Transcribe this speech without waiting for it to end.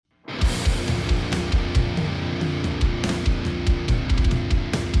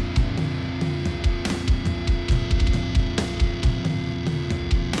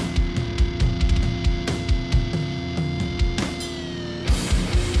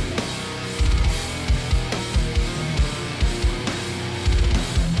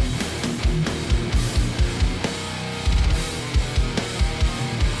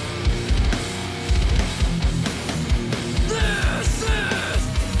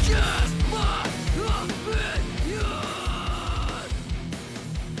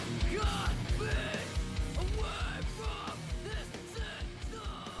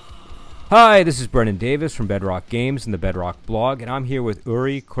Hi, this is Brennan Davis from Bedrock Games and the Bedrock blog, and I'm here with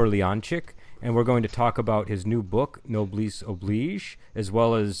Uri Korlianchik, and we're going to talk about his new book, Noblesse Oblige, as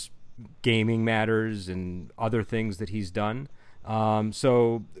well as gaming matters and other things that he's done.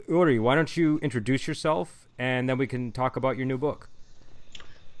 So, Uri, why don't you introduce yourself, and then we can talk about your new book.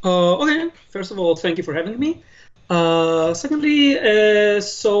 Okay, first of all, thank you for having me. Secondly,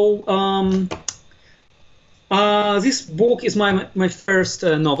 this book is my first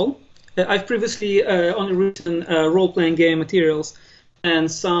novel. I've previously only written role-playing game materials and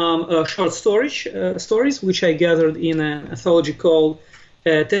some short stories, which I gathered in an anthology called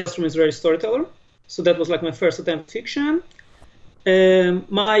Tales from Israeli Storyteller. So that was like my first attempt at fiction.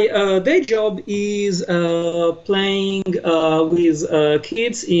 My day job is playing with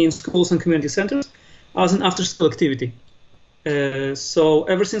kids in schools and community centers as an after-school activity. So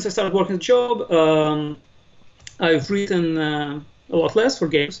ever since I started working the job, I've written a lot less for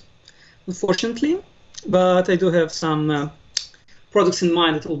games, unfortunately, but I do have some products in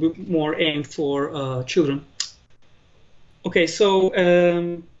mind that will be more aimed for children. Okay, so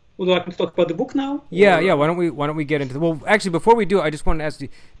would you like me to talk about the book now? Yeah. Why don't we get into well, actually, before we do, I just wanted to ask you: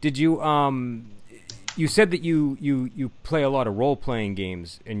 did you you said that you play a lot of role playing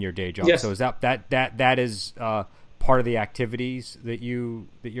games in your day job? Yes. So is that is part of the activities that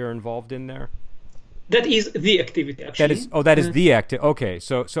you're involved in there? That is the activity, actually. That is the activity. Okay,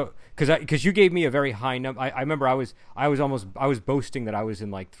 so because you gave me a very high number. I remember I was boasting that I was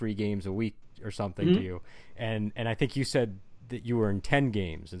in like 3 games a week or something to you, and I think you said that you were in 10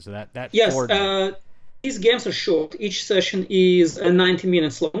 games, and so that yes. floored me. These games are short. Each session is 90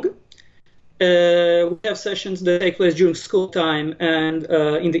 minutes long. We have sessions that take place during school time and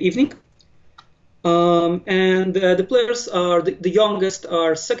in the evening. And the players are the youngest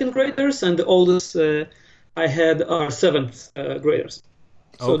are second graders, and the oldest I had are seventh graders.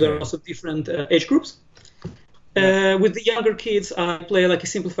 So Okay. there are also different age groups. With the younger kids, I play like a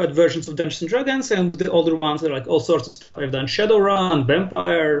simplified versions of Dungeons and Dragons, and the older ones are like all sorts of stuff. I've done Shadowrun,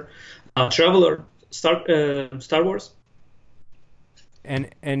 Vampire, Traveler, Star Wars.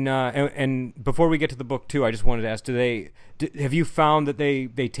 And before we get to the book too, I just wanted to ask: have you found that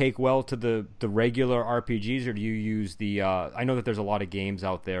they take well to the regular RPGs, or do you use the? I know that there's a lot of games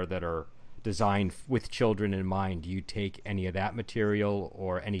out there that are designed with children in mind. Do you take any of that material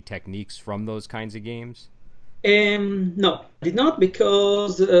or any techniques from those kinds of games? No, I did not,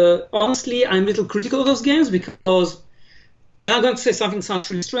 because honestly, I'm a little critical of those games because I'm going to say something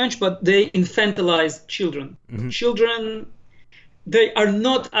sounds really strange, but they infantilize children. Mm-hmm. Children. They are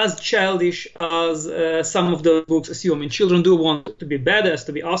not as childish as some of the books assume. I mean, children do want to be badass,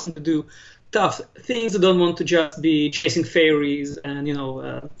 to be awesome, to do tough things. They don't want to just be chasing fairies and,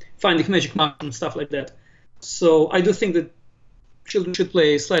 finding magic mushrooms and stuff like that. So I do think that children should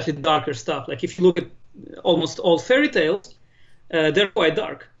play slightly darker stuff. Like if you look at almost all fairy tales, they're quite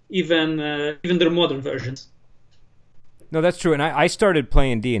dark, even their modern versions. No, that's true. And I started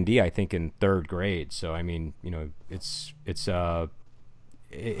playing D&D, I think, in 3rd grade. So I mean,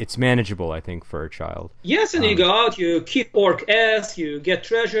 it's manageable, I think, for a child. Yes, and you go out, you kick orc ass, you get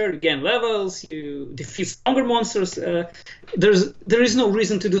treasure, you gain levels, you defeat stronger monsters. There is no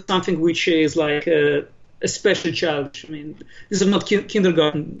reason to do something which is like especially childish. I mean, these are not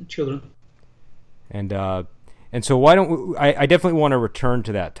kindergarten children. And so why don't I definitely want to return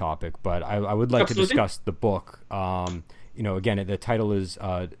to that topic, but I would like Absolutely. to discuss the book. Again, the title is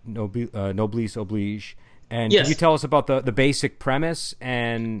Noblesse Oblige. And Yes. Can you tell us about the basic premise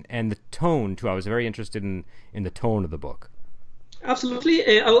and the tone, too? I was very interested in the tone of the book.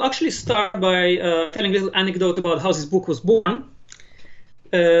 Absolutely. I will actually start by telling a little anecdote about how this book was born.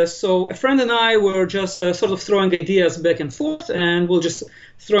 So a friend and I were just sort of throwing ideas back and forth, and we'll just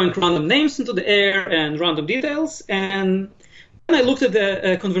throwing random names into the air and random details. And then I looked at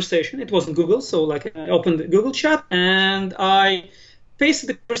the conversation. It wasn't Google, so like I opened the Google chat and I pasted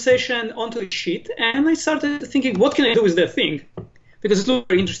the conversation onto a sheet, and I started thinking, what can I do with that thing? Because it looked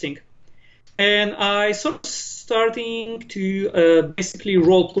very interesting. And I sort of starting to basically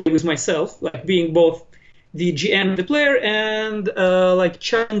role play with myself, like being both the GM and the player, and like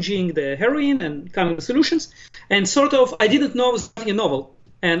challenging the heroine and coming with solutions. And sort of, I didn't know I was writing a novel.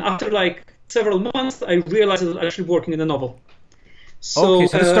 And after like several months, I realized I was actually working in a novel. So, okay,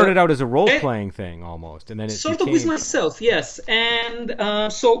 so it started out as a role-playing thing almost, and then it sort became... of with myself, yes. And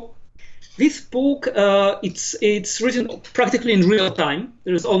so this book, it's written practically in real time.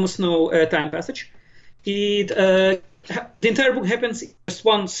 There is almost no time passage. The entire book happens in just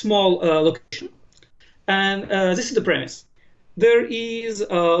one small location, and this is the premise. There is,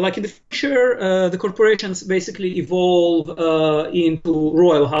 like in the future, the corporations basically evolve into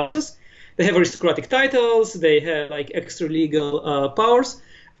royal houses, They have aristocratic titles. They have like extra legal powers.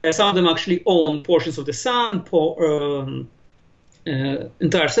 Some of them actually own portions of the sun,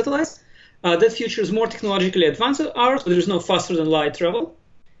 entire satellites. That future is more technologically advanced than ours, but there is no faster than light travel.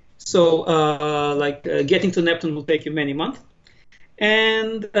 So, getting to Neptune will take you many months.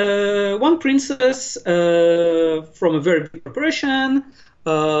 And one princess from a very big corporation,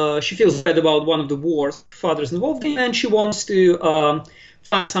 she feels bad about one of the wars her father is involved in, and she wants to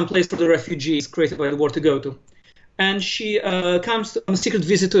find some place for the refugees created by the war to go to. And she comes on a secret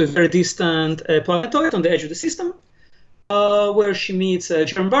visit to a very distant planetoid on the edge of the system, where she meets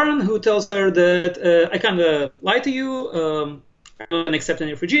Jerome Baron, who tells her that I kind of lied to you. I don't accept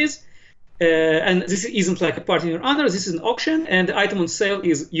any refugees. And this isn't like a party in your honor. This is an auction, and the item on sale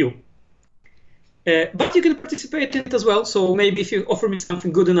is you. But you can participate in it as well. So maybe if you offer me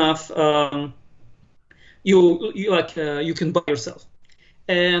something good enough, you can buy yourself.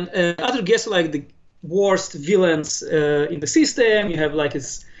 And other guests are like the worst villains in the system. You have like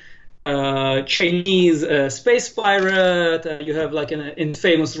this Chinese space pirate. You have like an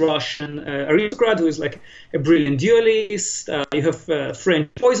infamous Russian aristocrat who is like a brilliant duelist. You have French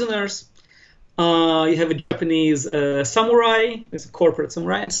poisoners. You have a Japanese samurai. There's a corporate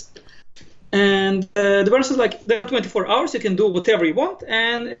samurais. And the balance is like there are 24 hours. You can do whatever you want.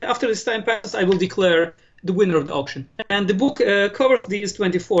 And after this time passes, I will declare the winner of the auction. And the book covers these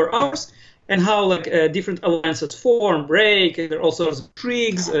 24 hours and how like different alliances form, break, and there are all sorts of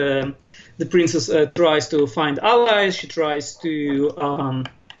intrigues. The princess tries to find allies. She tries to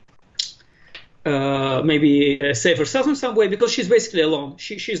maybe save herself in some way because she's basically alone.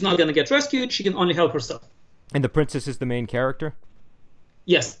 She's not going to get rescued. She can only help herself. And the princess is the main character?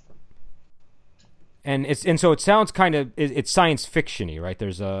 Yes. And so it sounds kind of it's science fiction-y, right?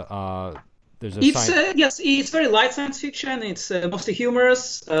 There's a yes, it's very light science fiction. It's mostly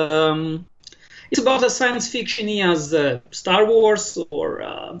humorous. It's about as science fiction-y as Star Wars or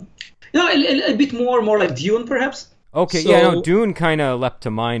a bit more like Dune, perhaps. Okay, so, Dune kind of leapt to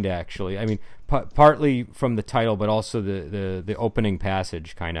mind actually. I mean, partly from the title, but also the opening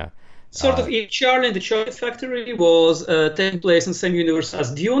passage kind of. Sort of, Charlie and the Chocolate Factory was taking place in the same universe as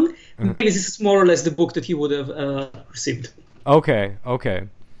Dune. Mm-hmm. This is more or less the book that he would have received. Okay,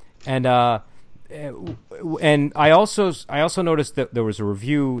 and I also noticed that there was a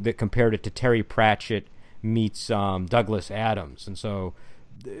review that compared it to Terry Pratchett meets Douglas Adams, and so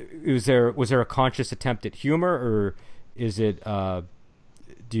was there a conscious attempt at humor, or is it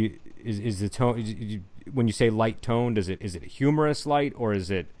is the tone when you say light toned, is it humorous light, or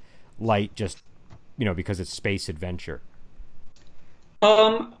is it light just because it's space adventure?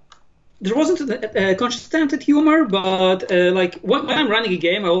 There wasn't a conscious attempt at humor, but when I'm running a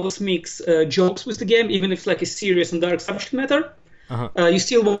game, I always mix jokes with the game, even if it's like a serious and dark subject matter. Uh-huh. You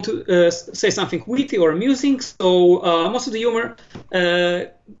still want to say something witty or amusing, so most of the humor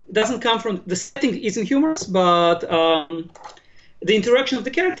doesn't come from the setting isn't humorous, but the interaction of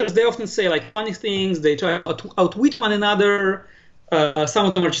the characters. They often say like funny things. They try to outwit one another. Some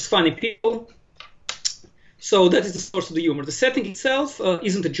of them are just funny people. So that is the source of the humor. The setting itself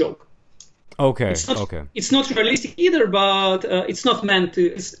isn't a joke. Okay. It's not realistic either, but it's not meant to.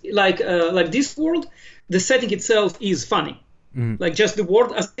 It's like this world. The setting itself is funny. Mm-hmm. Like just the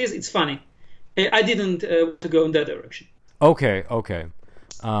world as it is, it's funny. I didn't want to go in that direction. Okay.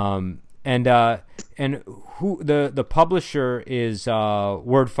 And who the publisher is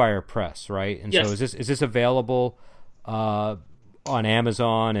Wordfire Press, right? And yes. So is this available on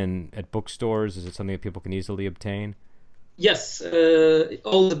Amazon and at bookstores? Is it something that people can easily obtain? Yes,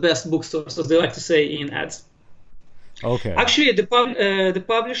 all the best bookstores, as they like to say in ads. Okay. Actually, the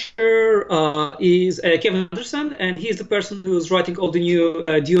publisher is Kevin Anderson, and he's the person who's writing all the new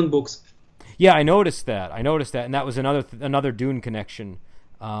Dune books. Yeah, I noticed that, and that was another Dune connection.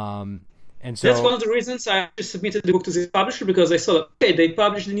 And so that's one of the reasons I submitted the book to this publisher, because I saw, okay, they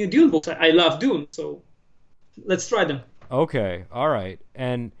published the new Dune books. I love Dune, so let's try them. Okay, all right,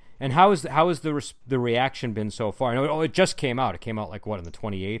 and how is the reaction been so far? I know it just came out. It came out like what, on the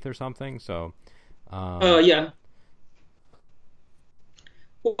 28th or something. So, yeah.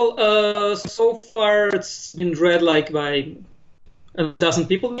 Well, so far it's been read like by a dozen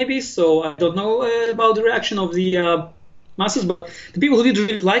people maybe. So I don't know about the reaction of the masses, but the people who did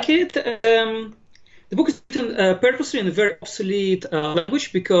really like it. The book is written purposely in a very obsolete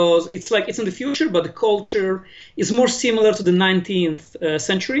language, because it's in the future, but the culture is more similar to the 19th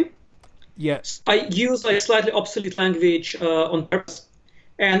century. Yes. I use like slightly obsolete language on purpose.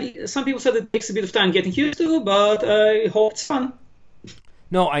 And some people said it takes a bit of time getting used to, but I hope it's fun.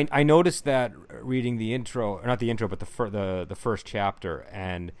 No, I noticed that reading the intro, or not the intro, but the first chapter,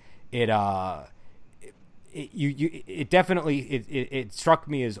 and it definitely it struck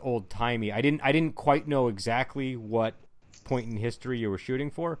me as old timey. I didn't quite know exactly what point in history you were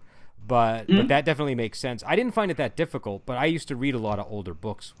shooting for, but that definitely makes sense. I didn't find it that difficult, but I used to read a lot of older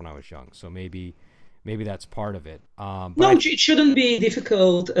books when I was young, so maybe that's part of it. It shouldn't be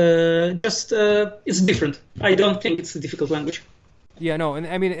difficult. It's different. I don't think it's a difficult language. Yeah, no, and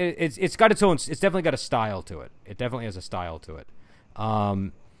I mean it's got its own. It's definitely got a style to it. It definitely has a style to it.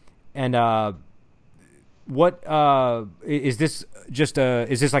 What is this?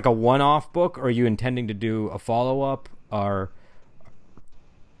 Is this like a one-off book, or are you intending to do a follow-up? Or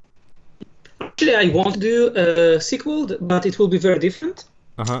actually, I want to do a sequel, but it will be very different.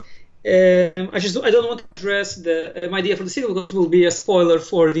 Uh-huh. I don't want to address my idea for the sequel because it will be a spoiler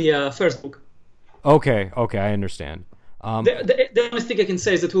for the first book. Okay, I understand. The only thing I can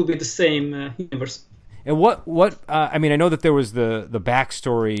say is that it will be the same universe. And what I mean, I know that there was the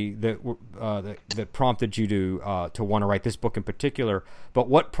backstory that prompted you to want to write this book in particular. But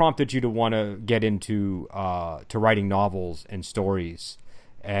what prompted you to want to get into to writing novels and stories?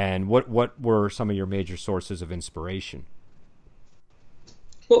 And what were some of your major sources of inspiration?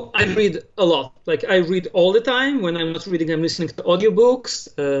 Well, I read a lot. Like, I read all the time. When I'm not reading, I'm listening to audiobooks.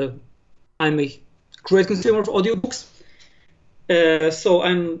 I'm a great consumer of audiobooks. So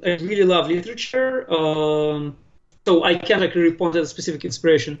I really love literature. So I can't really point at a specific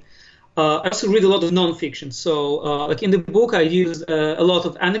inspiration. I also read a lot of nonfiction. So like in the book, I use a lot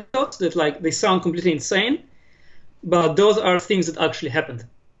of anecdotes that they sound completely insane, but those are things that actually happened.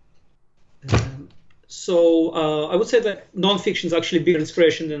 So I would say that nonfiction is actually bigger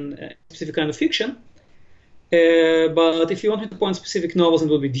inspiration than a specific kind of fiction. But if you want me to point specific novels, it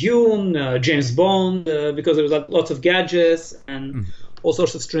will be Dune, James Bond, because there's lots of gadgets and all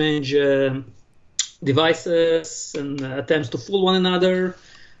sorts of strange devices and attempts to fool one another.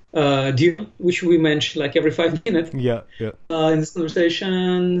 Dune, which we mention every 5 minutes. Yeah. In this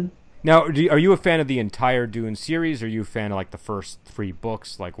conversation. Now, are you a fan of the entire Dune series, or are you a fan of the first 3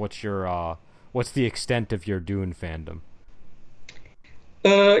 books? What's the extent of your Dune fandom?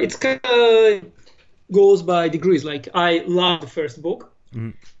 It's kind of goes by degrees. I love the first book.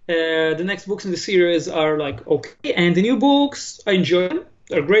 The next books in the series are okay, and the new books I enjoy them.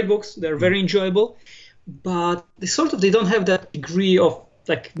 They're great books. They're very enjoyable, but they don't have that degree of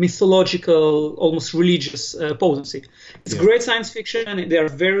mythological, almost religious potency. It's great science fiction. They are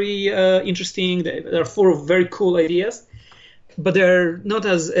very interesting. They're full of very cool ideas, but they're not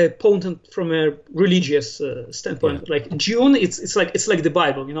as potent from a religious standpoint. Like Dune, it's like the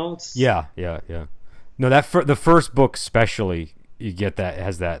Bible, Yeah. No, the first book especially, you get that, it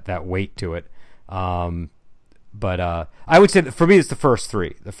has that weight to it. But I would say that for me, it's the first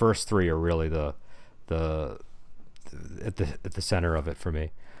 3. The first 3 are really the at the center of it for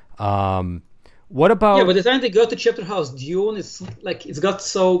me. What about? Yeah, by the time they go to Chapter House Dune, it's got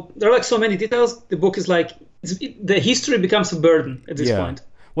there are so many details. The book is the history becomes a burden at this point.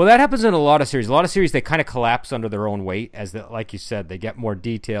 Well, that happens in a lot of series. A lot of series, they kind of collapse under their own weight, like you said, they get more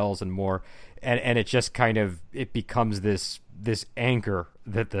details and more, and it just kind of it becomes this anchor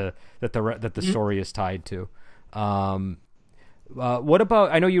that the story is tied to. What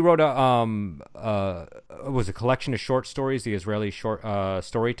about? I know you wrote was a collection of short stories, the Israeli short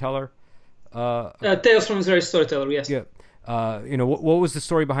storyteller. Tales from Israeli Storyteller. Yes. Yeah. What was the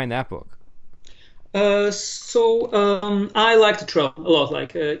story behind that book? I like to travel a lot.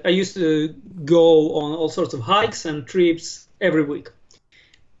 I used to go on all sorts of hikes and trips every week.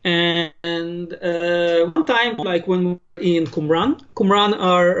 And one time, when we were in Qumran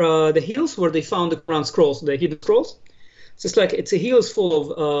are the hills where they found the Quran scrolls, the hidden scrolls. So it's a hills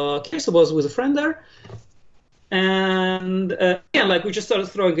full of caves. I was with a friend there. And we just started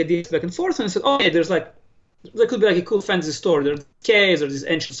throwing ideas back and forth, and I said, okay, there could be a cool fantasy story. There are caves or these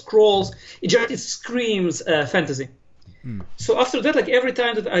ancient scrolls. It screams fantasy. So after that, every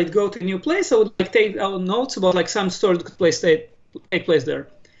time that I'd go to a new place, I would take out notes about some story that could take place there.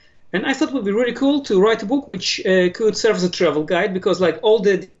 And I thought it would be really cool to write a book which could serve as a travel guide, because all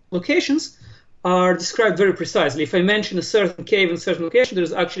the locations are described very precisely. If I mention a certain cave in a certain location,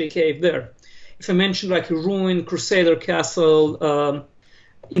 there's actually a cave there. If I mention a ruined Crusader castle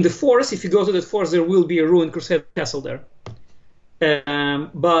in the forest, if you go to that forest, there will be a ruined Crusader castle there.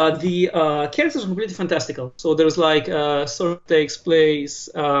 But the characters are completely fantastical. So there's story takes place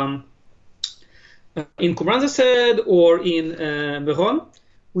in Qumran, as I said, or in Meron,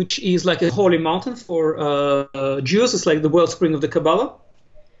 which is a holy mountain for Jews. It's the wellspring of the Kabbalah.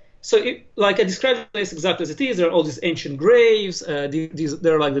 So, I described the place exactly as it is. There are all these ancient graves.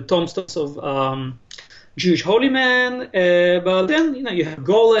 There are the tombstones of Jewish holy man. But then you have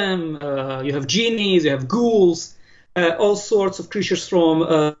golem, you have genies, you have ghouls, all sorts of creatures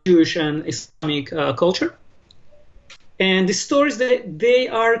from Jewish and Islamic culture. And the stories they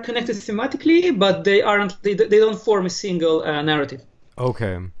are connected thematically, but they aren't. They don't form a single narrative.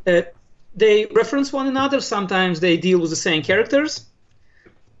 Okay. They reference one another. Sometimes they deal with the same characters,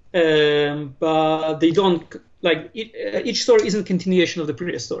 but they don't each story isn't a continuation of the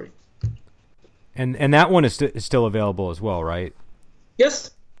previous story. And that one is still available as well, right?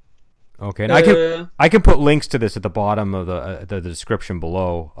 Yes. Okay, and I can put links to this at the bottom of the description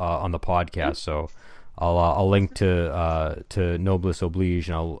below on the podcast. So I'll link to Noblesse Oblige,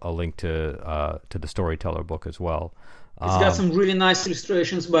 and I'll link to the Storyteller book as well. It's got some really nice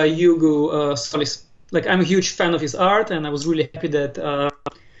illustrations by Hugo Solis. Like, I'm a huge fan of his art, and I was really happy that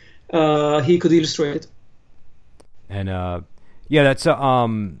he could illustrate it. And yeah, that's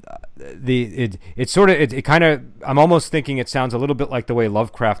it's sort of it kind of, I'm almost thinking it sounds a little bit like the way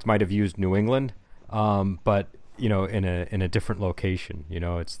Lovecraft might have used New England, but in a different location.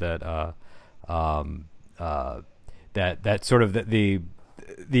 It's that that sort of the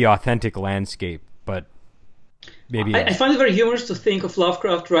authentic landscape, but maybe I find it very humorous to think of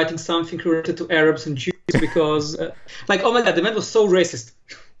Lovecraft writing something related to Arabs and Jews because, oh my God, the man was so racist.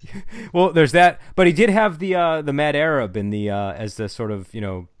 Well, there's that, but he did have the Mad Arab in the as the sort of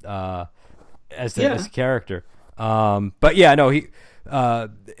as the character. But yeah, no, he. I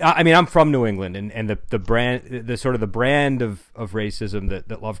mean, I'm from New England, and the brand of racism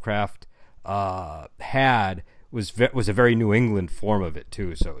that Lovecraft had was a very New England form of it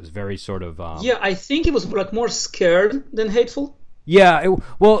too. So it was very sort of. I think it was like more scared than hateful. Yeah,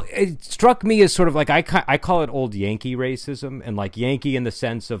 it struck me as sort of like I call it old Yankee racism, and like Yankee in the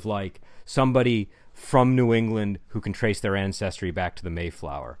sense of like somebody from New England who can trace their ancestry back to the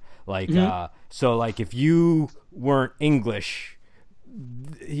Mayflower. Like, so like if you weren't English,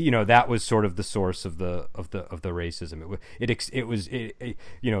 that was sort of the source of the racism. It was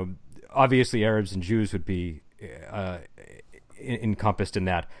obviously Arabs and Jews would be encompassed in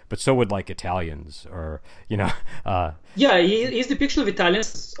that, but so would like Italians or his depiction of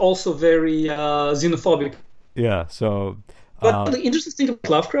Italians is also very xenophobic. Yeah, so but the interesting thing about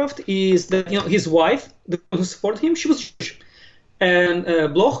Lovecraft is that his wife, the one who supported him, she was Jewish,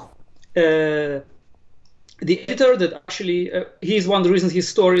 and Bloch, the editor that actually he's one of the reasons his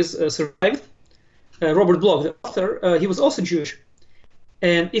stories survived, Robert Bloch, the author, he was also Jewish,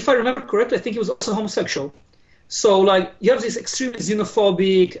 and if I remember correctly, I think he was also homosexual. So, like, you have this extremely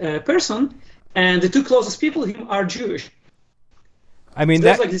xenophobic person, and the two closest people to him are Jewish. I mean, so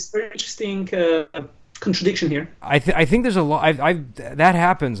there's like this very interesting contradiction here. I think there's a lot. That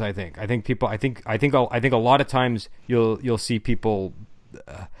happens. I think a lot of times you'll see people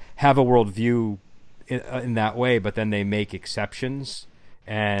have a worldview in that way, but then they make exceptions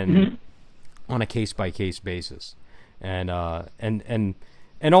and on a case by case basis,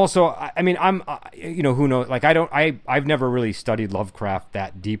 and also, I mean, who knows? Like, I've never really studied Lovecraft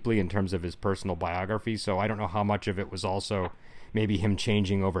that deeply in terms of his personal biography, so I don't know how much of it was also maybe him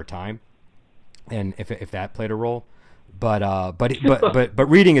changing over time, and if that played a role. But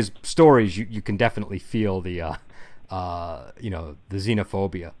reading his stories, you can definitely feel the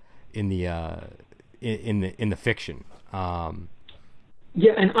xenophobia in the fiction. And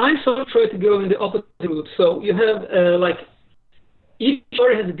I sort of try to go in the opposite route. So you have each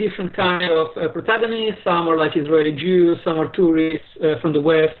story has a different kind of protagonist. Some are like Israeli Jews, some are tourists from the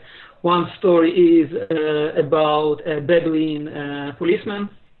West. One story is about a Bedouin policeman.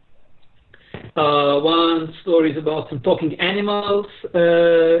 One story is about some talking animals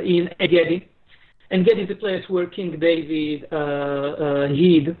in Engedi. Engedi is the place where King David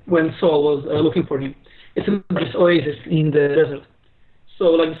hid when Saul was looking for him. It's a nice oasis in the desert.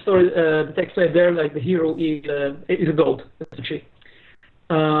 So, like, the story that takes place there, like, the hero is a goat, essentially.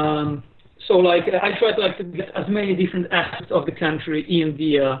 So, like, I try to get as many different aspects of the country in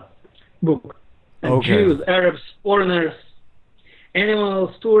the book. And okay. Jews, Arabs, foreigners,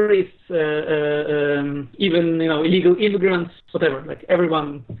 animals, tourists, even illegal immigrants, whatever. Like,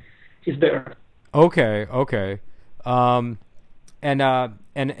 everyone is there. Okay. And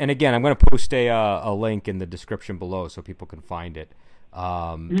again, I'm going to post a link in the description below so people can find it.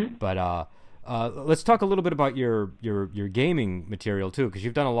 But let's talk a little bit about your gaming material too, because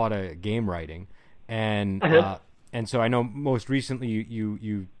you've done a lot of game writing, and so I know most recently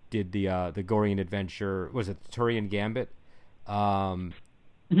you did the Gorean adventure. Was it Turian Gambit? And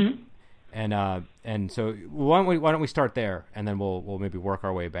so why don't we start there, and then we'll maybe work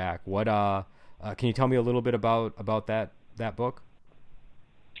our way back. What can you tell me a little bit about that book?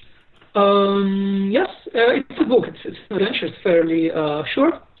 Yes, it's a book. It's an adventure. It's fairly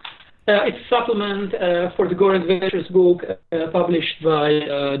short. It's a supplement for the Gore Adventures book published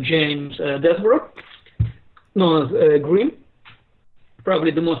by James Desborough, known as Grimm,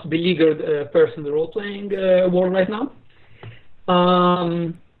 probably the most beleaguered person in the role-playing world right now.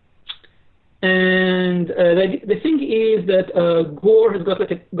 And the thing is that Gore has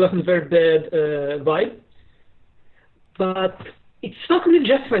gotten a very bad vibe, but it's not really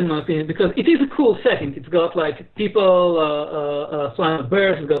justified in my opinion, because it is a cool setting. It's got like people flying on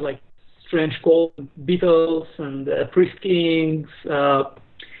birds. It's got like strange gold beetles and priest kings. It's a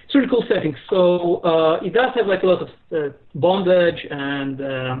really cool setting. So it does have like a lot of bondage, and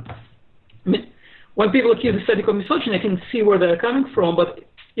I mean, when people accuse the setting of misogyny, I can see where they're coming from, but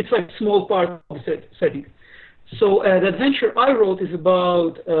it's like a small part of the setting. So the adventure I wrote is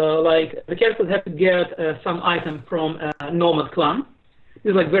about like the characters have to get some item from a nomad clan.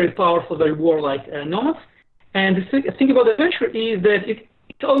 These like very powerful, very warlike nomads. And the thing about the adventure is that it's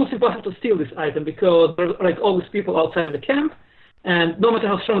almost impossible to steal this item, because there's like all these people outside the camp, and no matter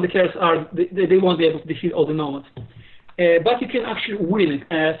how strong the characters are, they won't be able to defeat all the nomads. But you can actually win it.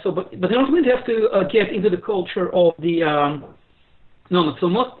 But in order to win, you have to get into the culture of the nomads. So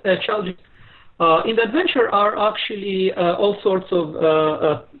most challenges in the adventure are actually all sorts of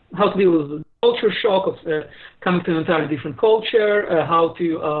how to deal with the culture shock of coming to an entirely different culture, how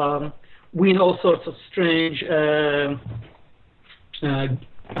to win all sorts of strange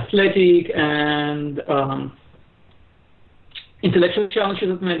athletic and intellectual challenges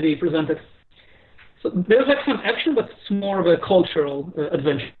that may be presented. So there's like some action, but it's more of a cultural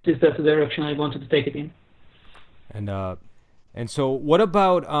adventure. That's the direction I wanted to take it in. And so, what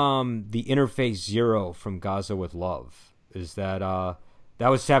about the interface Zero from Gaza with Love? Is that that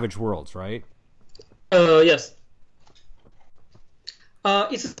was Savage Worlds, right? Yes.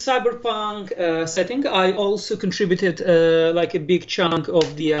 It's a cyberpunk setting. I also contributed like a big chunk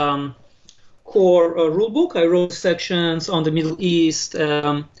of the core rulebook. I wrote sections on the Middle East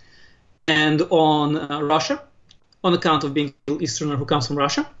and on Russia, on account of being a Middle Easterner who comes from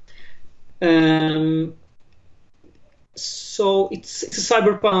Russia. So it's a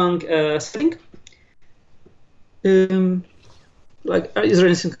cyberpunk setting. Like, is there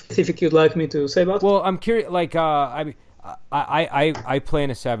anything specific you'd like me to say about it? Well, I'm curious. Like, I mean, I play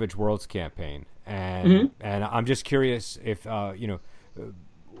in a Savage Worlds campaign, and and I'm just curious if you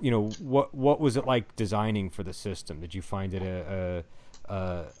know what was it like designing for the system? Did you find it a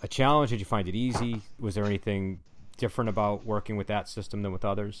challenge? Did you find it easy? Was there anything different about working with that system than with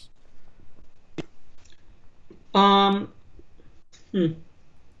others? I wouldn't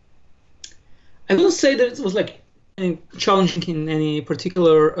say that it was like challenging in any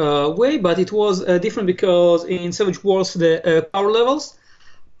particular way, but it was different because in Savage Worlds the power levels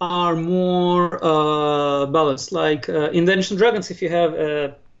are more balanced. Like in Dungeons and Dragons, if you have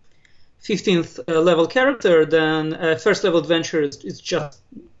a 15th level character, then first level adventure it's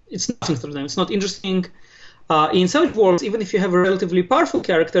nothing for them. It's not interesting. In Savage Worlds, even if you have a relatively powerful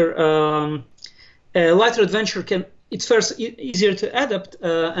character, a lighter adventure it's first easier to adapt,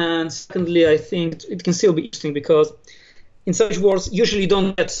 and secondly, I think it can still be interesting because in Savage Worlds usually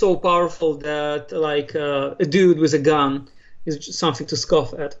don't get so powerful that like a dude with a gun is just something to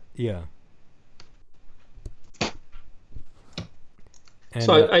scoff at. Yeah. And,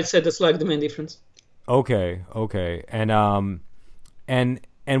 so I'd say that's like the main difference. Okay, and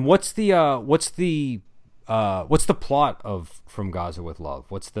what's the plot of From Gaza with Love?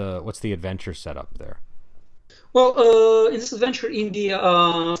 What's the adventure setup there? Well, in this adventure in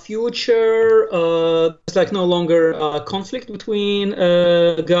the future, there's like no longer conflict between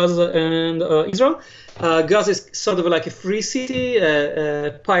Gaza and Israel. Gaza is sort of like a free city,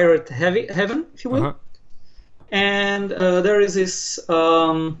 pirate heaven, if you will. Uh-huh. And there is this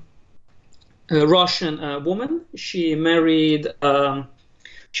Russian woman. She was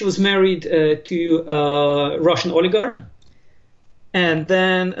married to a Russian oligarch. And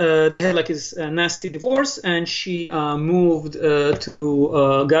then they had like this nasty divorce, and she moved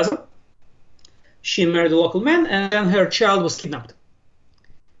to Gaza. She married a local man, and then her child was kidnapped.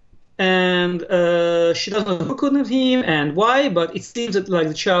 And she doesn't know who kidnapped him and why, but it seems that like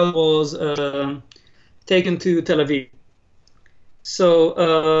the child was taken to Tel Aviv. So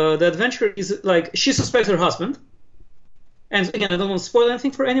the adventure is like she suspects her husband. And again, I don't want to spoil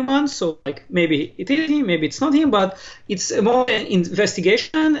anything for anyone, so like maybe it is him, maybe it's not him, but it's more an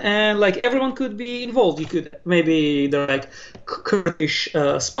investigation, and like everyone could be involved. You could maybe they're like Kurdish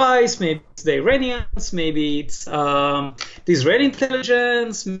spies, maybe it's the Iranians, maybe it's the Israeli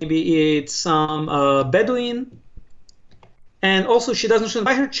intelligence, maybe it's some Bedouin. And also, she doesn't understand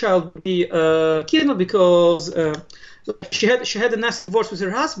why her child would be kidnapped because she had a nasty divorce with her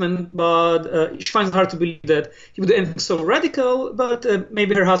husband, but she finds it hard to believe that he would do anything so radical. But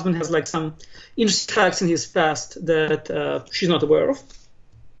maybe her husband has like some interesting facts in his past that she's not aware of.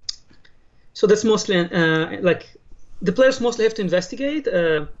 So that's mostly like the players mostly have to investigate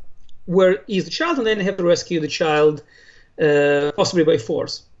where is the child, and then they have to rescue the child, possibly by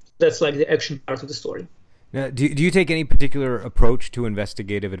force. That's like the action part of the story. Now, do you take any particular approach to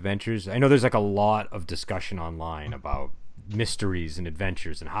investigative adventures? I know there's like a lot of discussion online about mysteries and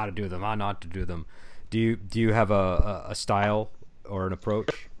adventures and how to do them, how not to do them. Do you have a style or an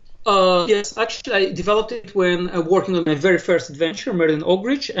approach? Yes, actually, I developed it when working on my very first adventure, Murder in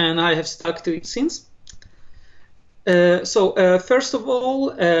Oakbridge, and I have stuck to it since. So first of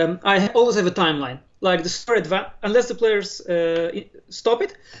all, I always have a timeline. Like the story, unless the players stop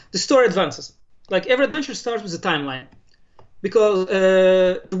it, the story advances. Like every adventure starts with a timeline, because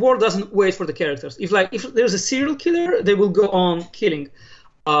the world doesn't wait for the characters. If there's a serial killer, they will go on killing.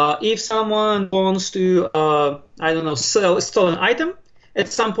 If someone wants to, sell a stolen item, at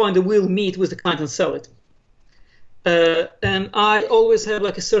some point they will meet with the client and sell it. And I always have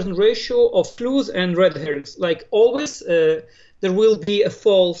like a certain ratio of clues and red herrings. Like always, there will be a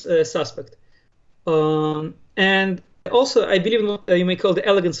false suspect. And also, I believe in what you may call the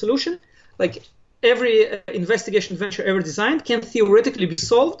elegant solution. Like every investigation adventure ever designed can theoretically be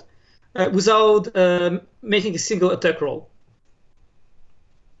solved without making a single attack roll.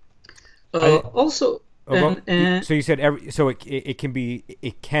 So you said it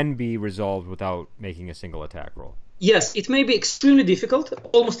can be resolved without making a single attack roll. Yes, it may be extremely difficult,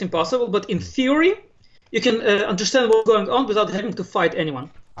 almost impossible, but in theory, you can understand what's going on without having to fight anyone.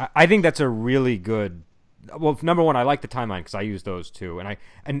 I think that's a really good. Well, number one, I like the timeline because I use those too, and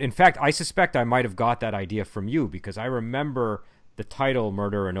in fact, I suspect I might have got that idea from you because I remember the title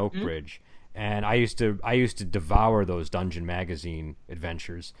 "Murder in Oakbridge," and I used to devour those Dungeon Magazine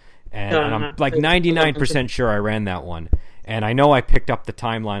adventures, and I'm like 99% sure I ran that one, and I know I picked up the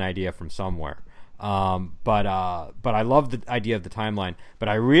timeline idea from somewhere, but I love the idea of the timeline, but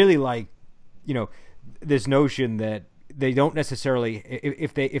I really like, this notion that they don't necessarily,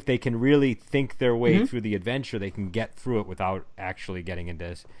 if they can really think their way through the adventure, they can get through it without actually getting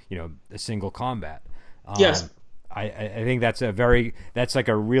into a single combat. Yes, I think that's like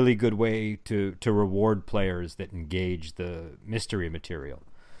a really good way to reward players that engage the mystery material.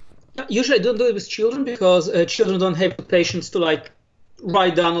 Usually I don't do it with children because children don't have the patience to like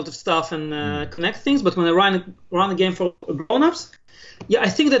write down all the stuff and connect things. But when I run a game for grown-ups, I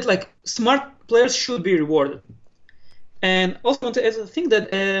think that like smart players should be rewarded. And also want to add a thing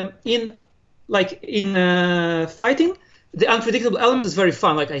that in fighting, the unpredictable element is very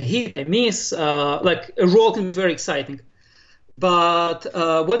fun. Like I hit, I miss, like a roll can be very exciting. But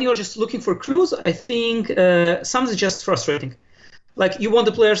when you're just looking for clues, I think sometimes it's just frustrating. Like you want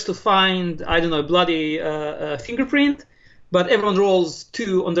the players to find, a bloody fingerprint, but everyone rolls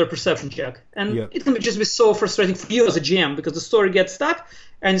 2 on their perception check. And it can just be so frustrating for you as a GM because the story gets stuck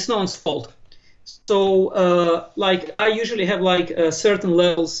and it's no one's fault. So, I usually have certain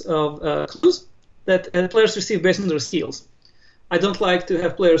levels of clues that players receive based on their skills. I don't like to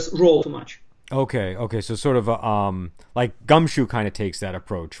have players roll too much. Okay. So sort of like Gumshoe kind of takes that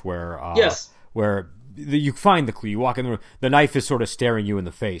approach where where you find the clue, you walk in the room, the knife is sort of staring you in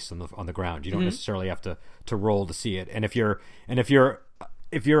the face on the ground. You don't necessarily have to roll to see it. And if you're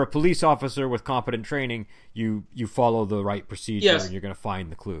a police officer with competent training, you follow the right procedure and you're going to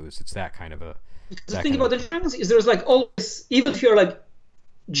find the clues. It's that kind of a. The thing about the dragons is there's like always, even if you're like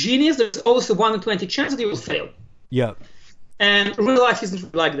genius, there's always a 1 in 20 chance that you will fail. Yeah. And real life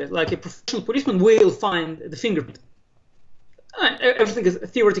isn't like that. Like a professional policeman will find the fingerprint. Everything is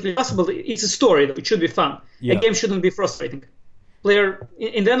theoretically possible. It's a story, though. It should be fun. Yeah. A game shouldn't be frustrating.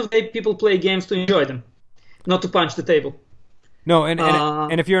 In the end of the day, people play games to enjoy them, not to punch the table. No, and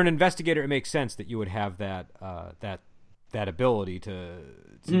if you're an investigator, it makes sense that you would have that ability to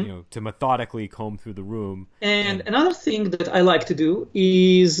methodically comb through the room. And another thing that I like to do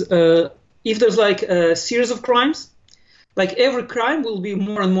is if there's like a series of crimes, like every crime will be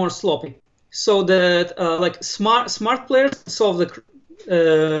more and more sloppy, so that like smart players solve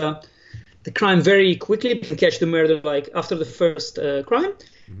the crime very quickly and catch the murder like after the first crime.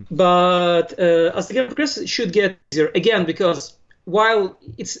 But as the game progresses, it should get easier again because while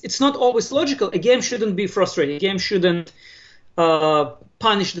it's not always logical, a game shouldn't be frustrating. A game shouldn't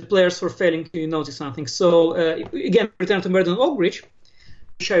punish the players for failing to notice something. So again, Return to Murder in Oakbridge,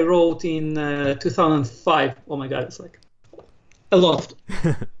 which I wrote in 2005. Oh my God, it's like a lot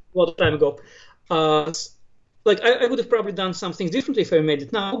of time ago. like I would have probably done some things differently if I made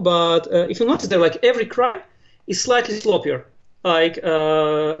it now. But if you notice that like every crime is slightly sloppier. Like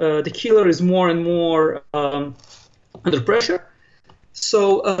the killer is more and more under pressure.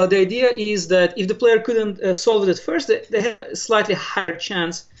 So the idea is that if the player couldn't solve it at first, they have a slightly higher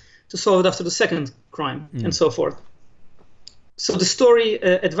chance to solve it after the second crime, and so forth. So the story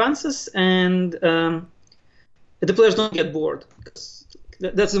advances, and the players don't get bored.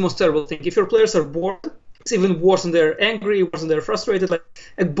 That's the most terrible thing. If your players are bored, it's even worse when they're angry, worse when they're frustrated. Like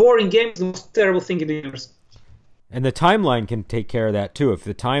a boring game is the most terrible thing in the universe. And the timeline can take care of that too. If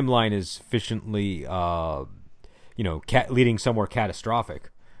the timeline is sufficiently, leading somewhere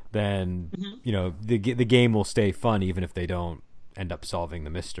catastrophic, then the game will stay fun even if they don't end up solving the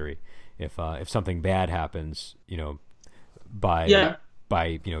mystery. If something bad happens, by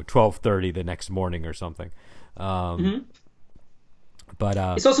 12:30 the next morning or something. But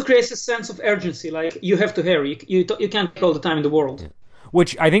it also creates a sense of urgency. Like you have to hurry. You can't take all the time in the world. Yeah.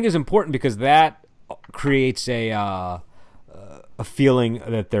 Which I think is important because that creates a feeling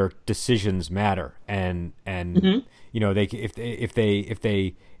that their decisions matter, and if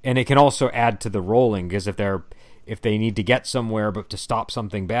they and it can also add to the rolling, because if they need to get somewhere but to stop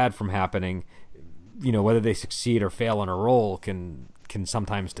something bad from happening, whether they succeed or fail on a roll can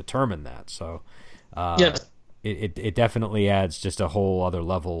sometimes determine that. So it definitely adds just a whole other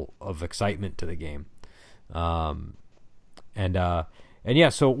level of excitement to the game. So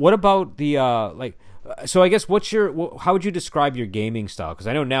what about the so I guess how would you describe your gaming style? Because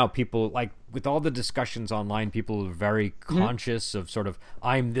I know now people, like with all the discussions online, people are very conscious of sort of,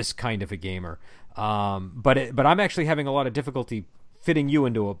 I'm this kind of a gamer. But I'm actually having a lot of difficulty fitting you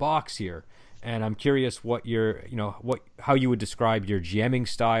into a box here. And I'm curious what how you would describe your GMing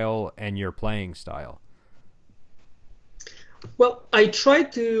style and your playing style. Well, I try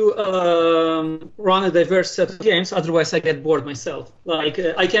to run a diverse set of games, otherwise I get bored myself. Like,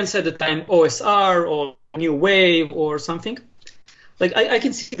 I can set the time OSR or New Wave or something. Like, I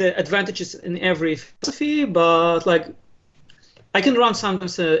can see the advantages in every philosophy, but, like, I can run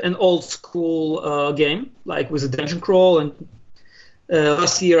sometimes an old school game, like with a dungeon crawl. And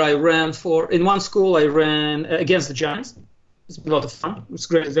last year in one school, I ran Against the Giants. It's a lot of fun. It's a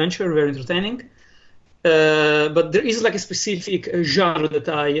great adventure, very entertaining. But there is like a specific genre that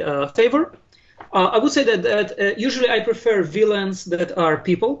I favor. I would say that usually I prefer villains that are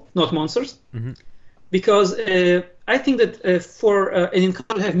people, not monsters, because I think that for an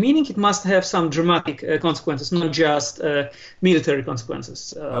encounter to have meaning, it must have some dramatic consequences, not just military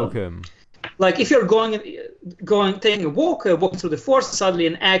consequences. Okay. Like if you're taking a walk, walking through the forest, suddenly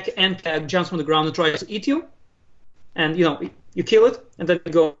an ant jumps on the ground and tries to eat you, and you kill it, and then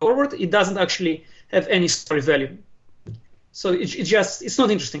you go forward. It doesn't actually have any story value, so it's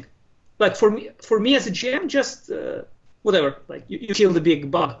not interesting. Like for me as a GM, just whatever. Like you kill the big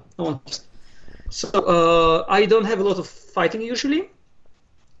bug. No one cares. So I don't have a lot of fighting usually,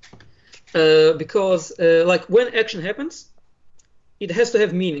 because like when action happens, it has to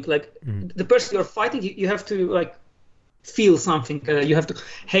have meaning. Like the person you're fighting, you have to like feel something. You have to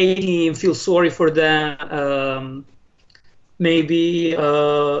hate him, feel sorry for them. Maybe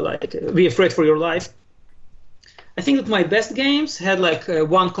like be afraid for your life. I think that my best games had like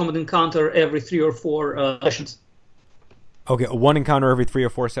one combat encounter every 3 or 4 sessions. Okay, one encounter every 3 or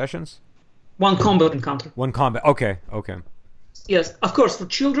 4 sessions? One combat encounter. One combat. Okay. Yes, of course. For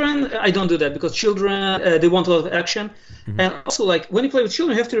children, I don't do that because children they want a lot of action, and also like when you play with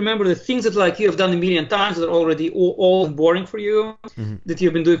children, you have to remember the things that like you have done a million times that are already old and boring for you, that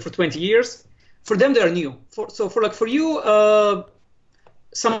you've been doing for 20 years. For them, they are new. For you,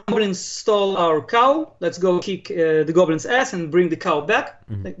 some goblins stole our cow. Let's go kick the goblin's ass and bring the cow back.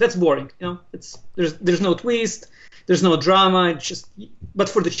 Like, that's boring. There's no twist. There's no drama. But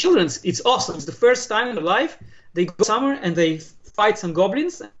for the children, it's awesome. It's the first time in their life they go somewhere and they fight some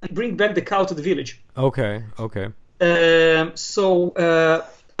goblins and bring back the cow to the village. Okay. So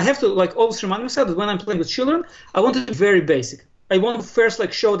I have to like always remind myself that when I'm playing with children, I want to be very basic. I want to first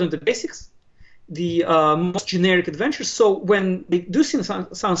like show them the basics, the most generic adventures, so when they do see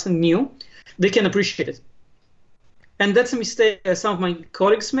something new, they can appreciate it. And that's a mistake some of my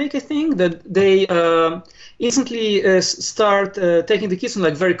colleagues make, I think, that they instantly start taking the kids on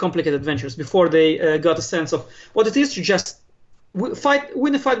like very complicated adventures before they got a sense of what it is to just win a fight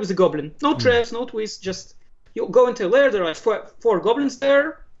with a goblin. No traps, no twists, just you go into a lair, there are 4 goblins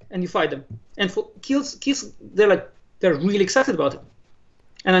there, and you fight them. And for kids, they're really excited about it.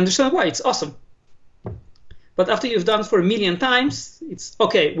 And I understand why, it's awesome. But after you've done it for a million times, it's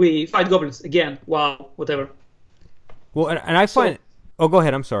okay, we fight goblins again, wow, whatever. Well, and I find... Oh, go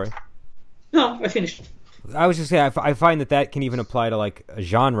ahead, I'm sorry. No, I finished. I was just saying, I find that can even apply to like a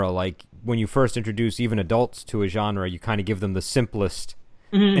genre. Like when you first introduce even adults to a genre, you kind of give them the simplest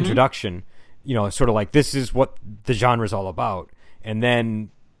introduction. You know, sort of like this is what the genre is all about, and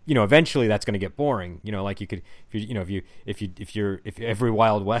then eventually that's going to get boring. You know, like you could, if every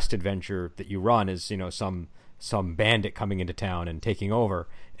Wild West adventure that you run is some bandit coming into town and taking over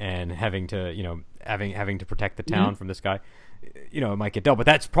and having to having to protect the town from this guy. It might get dull, but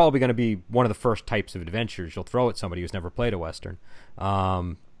that's probably going to be one of the first types of adventures you'll throw at somebody who's never played a Western.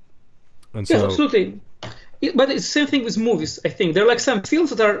 Yes, absolutely. But it's the same thing with movies, I think. There are like some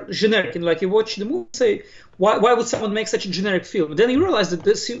films that are generic, and like you watch the movie and say, why would someone make such a generic film? Then you realize that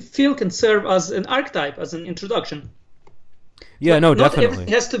this film can serve as an archetype, as an introduction. Yeah, no, not definitely.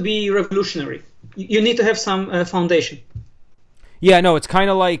 Everything has to be revolutionary. You need to have some foundation. Yeah, no, it's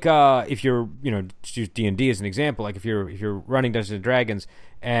kind of like if you're, just use D&D as an example. Like if you're running Dungeons and Dragons,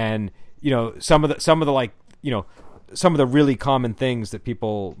 and some of the really common things that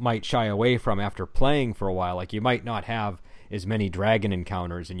people might shy away from after playing for a while. Like you might not have as many dragon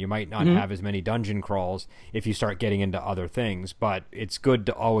encounters, and you might not have as many dungeon crawls if you start getting into other things. But it's good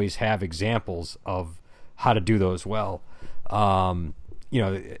to always have examples of how to do those well.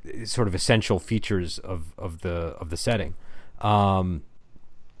 Sort of essential features of the setting. And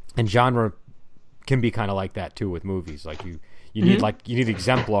genre can be kind of like that too with movies. Like you need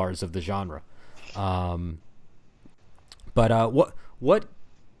exemplars of the genre. But what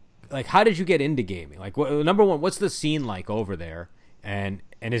like how did you get into gaming? Like number one, what's the scene like over there? And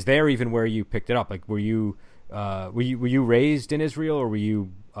is there even where you picked it up? Like were you raised in Israel, or were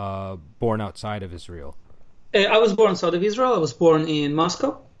you born outside of Israel? I was born outside of Israel. I was born in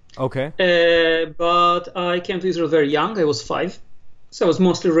Moscow. Okay. But I came to Israel very young. I was 5. So I was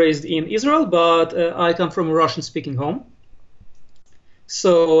mostly raised in Israel, but I come from a Russian-speaking home.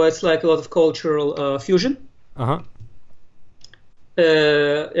 So it's like a lot of cultural fusion. Uh-huh.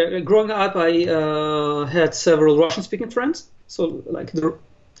 Growing up, I had several Russian-speaking friends. So like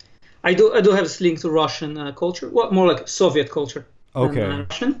I do have this link to Russian culture. Well, more like Soviet culture than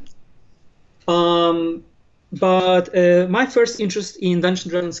Russian. But my first interest in Dungeons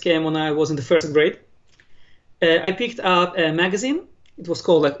and Dragons came when I was in the 1st grade. I picked up a magazine. It was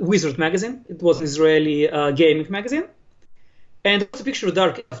called like Wizard magazine. It was an Israeli gaming magazine, and there was a picture of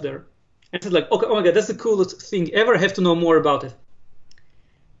Dark Elf there. And I said like, okay, oh my god, that's the coolest thing ever. I have to know more about it.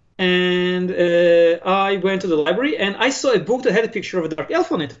 And I went to the library and I saw a book that had a picture of a Dark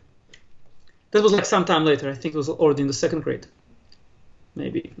Elf on it. That was like some time later. I think it was already in the 2nd grade,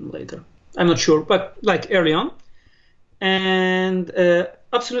 maybe even later. I'm not sure, but like early on. And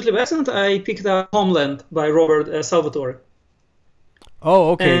absolutely by accident, I picked up Homeland by Robert Salvatore.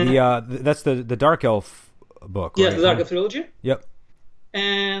 Oh, okay. That's the Dark Elf book. Yeah, right? the Dark Elf trilogy. Yep.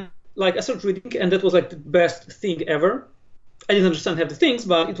 And like I started reading, and that was like the best thing ever. I didn't understand half the things,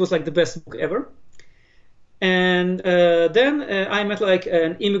 but it was like the best book ever. And then I met like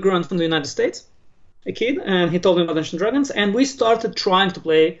an immigrant from the United States, a kid, and he told me about Dungeons and Dragons, and we started trying to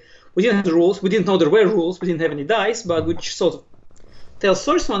play. We didn't have the rules. We didn't know there were rules. We didn't have any dice, but we sort of tell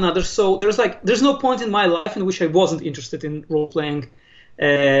stories to one another. So there's no point in my life in which I wasn't interested in role-playing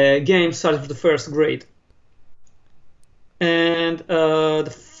games starting from the 1st grade. And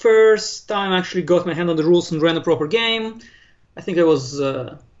the first time I actually got my hand on the rules and ran a proper game, I think I was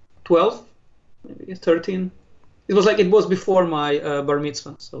 12, maybe 13. It was before my bar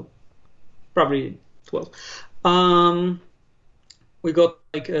mitzvah, so probably 12. We got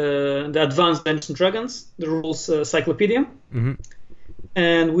like the Advanced Dungeons and Dragons, the rules cyclopedia,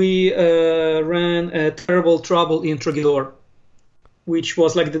 and we ran Terrible Trouble in Trogilor, which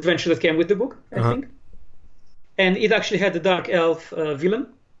was like the adventure that came with the book, I think. And it actually had the Dark Elf villain,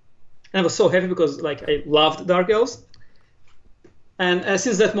 and I was so happy because like I loved Dark Elves. And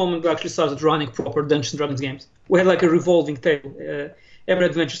since that moment, we actually started running proper Dungeons and Dragons games. We had like a revolving table. Every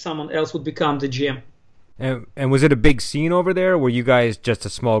adventure, someone else would become the GM. And was it a big scene over there? Were you guys just a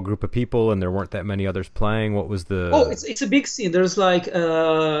small group of people and there weren't that many others playing? What was the... Oh, it's a big scene. There's like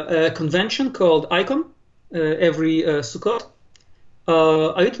a convention called Icon every Sukkot.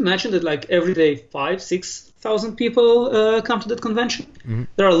 I would imagine that like every day 5,000-6,000 people come to that convention. Mm-hmm.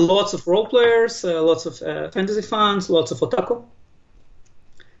 There are lots of role players, lots of fantasy fans, lots of otaku.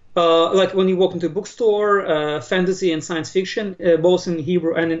 Like when you walk into a bookstore, fantasy and science fiction, both in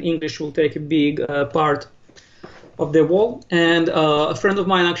Hebrew and in English, will take a big part of the wall. And a friend of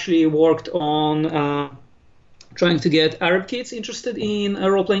mine actually worked on trying to get Arab kids interested in a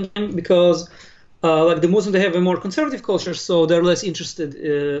role-playing game because, like the Muslims, they have a more conservative culture, so they're less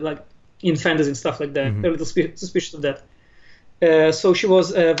interested, like in fantasy and stuff like that. Mm-hmm. They're a little suspicious of that. So she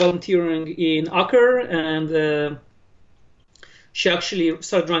was volunteering in Aker, and she actually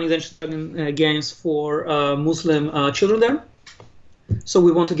started running Dungeons and Dragons games for Muslim children there. So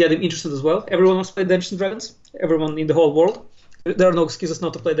we want to get them interested as well. Everyone wants to play Dungeons and Dragons. Everyone in the whole world. There are no excuses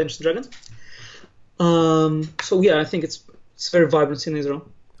not to play Dungeons and Dragons. So yeah, I think it's very vibrant in Israel.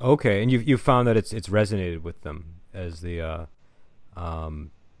 Okay, and you found that it's resonated with them as the.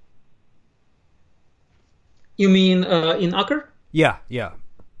 You mean in Aker? Yeah, yeah.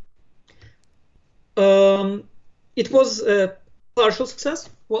 It was a partial success.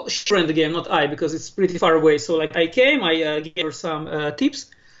 Well, she ran the game, not I, because it's pretty far away. So like I came, I gave her some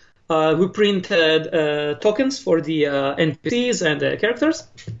tips. We printed tokens for the NPCs and the characters.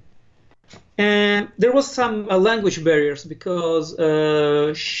 And there was some language barriers because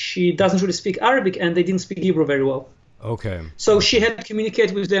she doesn't really speak Arabic and they didn't speak Hebrew very well. Okay. So she had to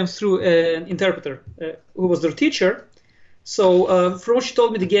communicate with them through an interpreter who was their teacher. So from what she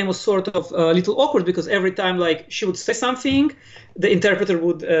told me, the game was sort of a little awkward because every time like she would say something, the interpreter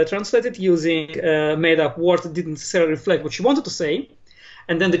would translate it using made-up words that didn't necessarily reflect what she wanted to say.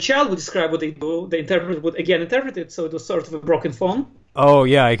 And then the child would describe what they do. The interpreter would again interpret it, so it was sort of a broken phone. Oh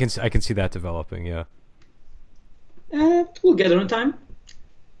yeah, I can see that developing. Yeah. We'll get there in time.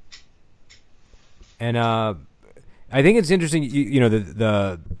 And I think it's interesting. You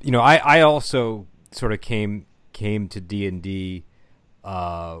know I also sort of came to D&D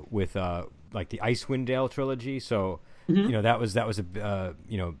with like the Icewind Dale trilogy. So that was a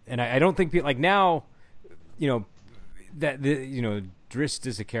and I don't think people like now, that Drizzt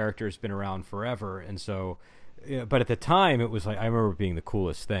as a character has been around forever, and so. But at the time, it was like I remember it being the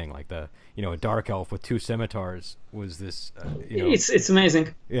coolest thing. Like a dark elf with two scimitars was this. It's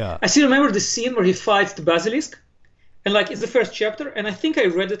amazing. Yeah, I still remember the scene where he fights the basilisk, and like it's the first chapter, and I think I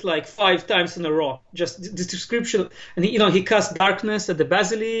read it like 5 times in a row. Just the description, and he casts darkness at the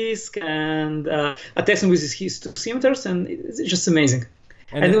basilisk and attacks him with his two scimitars, and it's just amazing.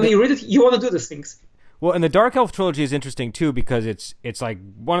 And when you read it, you want to do these things. Well, and the Dark Elf trilogy is interesting too because it's like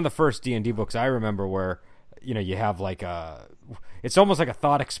one of the first D&D books I remember where. You have like it's almost like a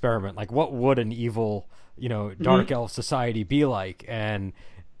thought experiment. Like, what would an evil, dark elf society be like? And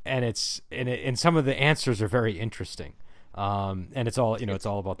some of the answers are very interesting. And it's all, it's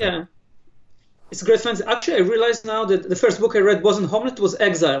all about that. Yeah, it's a great fantasy. Actually, I realize now that the first book I read wasn't Homeland, it was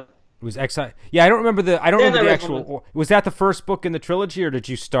Exile. It was Exile. Yeah, I don't remember the actual. Homeland. Was that the first book in the trilogy, or did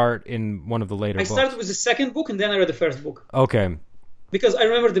you start in one of the later books? I started with the second book, and then I read the first book. Okay. Because I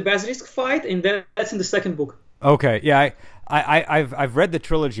remember the basilisk fight, and that's in the second book. Okay, yeah, I've read the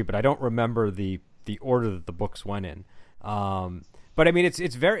trilogy, but I don't remember the order that the books went in. But I mean,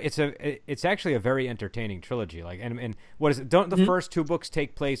 it's actually a very entertaining trilogy. Like, and what is it? Don't the first 2 books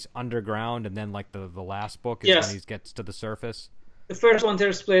take place underground, and then like the last book is when he gets to the surface? The first one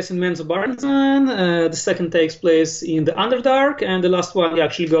takes place in Menzo Barzan, the second takes place in the Underdark, and the last one he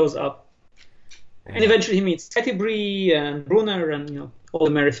actually goes up. And eventually he meets Catti-brie and Brunner and all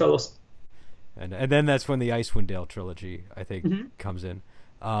the merry fellows. And then that's when the Icewind Dale trilogy I think comes in.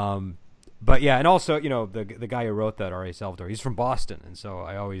 But yeah, and also the guy who wrote that, R.A. Salvatore, he's from Boston, and so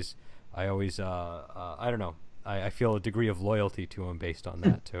I always I don't know, I feel a degree of loyalty to him based on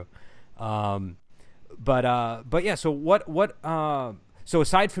that too. But yeah, so so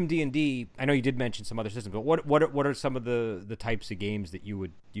aside from D&D, I know you did mention some other systems, but what are some of the types of games that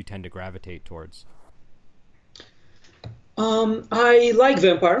you tend to gravitate towards? I like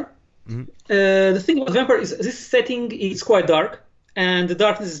Vampire. The thing about Vampire is this setting is quite dark, and the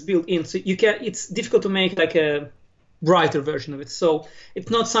darkness is built in, so it's difficult to make like a brighter version of it. So it's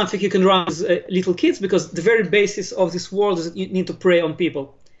not something you can run as little kids, because the very basis of this world is that you need to prey on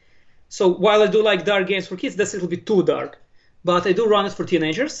people. So while I do like dark games for kids, that's a little bit too dark. But I do run it for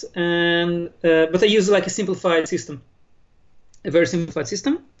teenagers, and but I use like a simplified system, a very simplified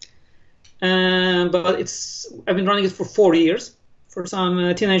system. But I've been running it for 4 years for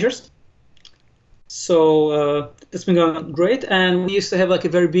some teenagers. So that's been going great. And we used to have like a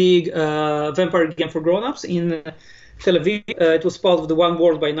very big vampire game for grown-ups in Tel Aviv. It was part of the One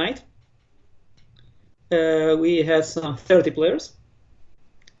World by Night. We had some 30 players,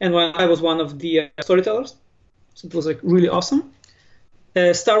 and I was one of the storytellers. So it was like really awesome.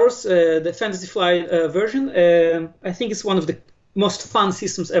 Star Wars, the Fantasy Flight version, I think it's one of the most fun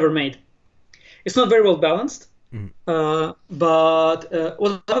systems ever made. It's not very well balanced, but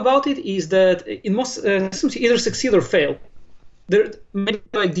what I love about it is that in most systems you either succeed or fail. There may be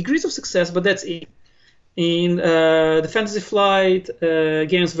like degrees of success, but that's it. In the Fantasy Flight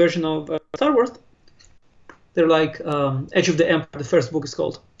games version of Star Wars, they're like Edge of the Empire, the first book is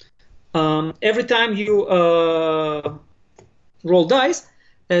called. Every time you roll dice,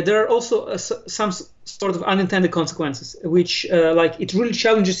 there are also some sort of unintended consequences, which like it really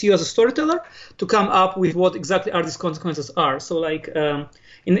challenges you as a storyteller to come up with what exactly are these consequences are. So like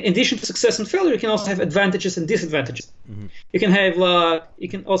in addition to success and failure, you can also have advantages and disadvantages. Mm-hmm. You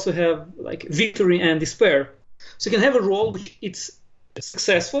can also have like victory and despair. So you can have a roll which it's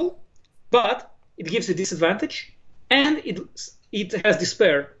successful, but it gives a disadvantage, and it has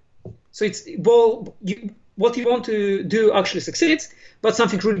despair. So it's what you want to do actually succeeds, but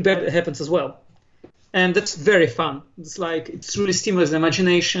something really bad happens as well. And that's very fun. It's really stimulates the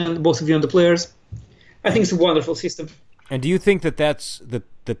imagination, both of you and the players. I think it's a wonderful system. And do you think that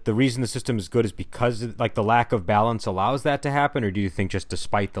that the reason the system is good is because like the lack of balance allows that to happen, or do you think just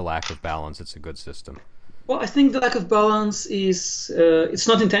despite the lack of balance, it's a good system? Well, I think the lack of balance is it's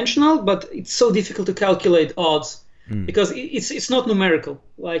not intentional, but it's so difficult to calculate odds because it's not numerical.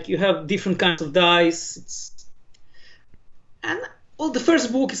 Like you have different kinds of dice. The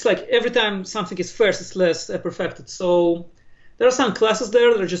first book is like every time something is first, it's less perfected. So there are some classes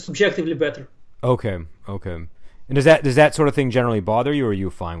there that are just objectively better. Okay. And does that sort of thing generally bother you, or are you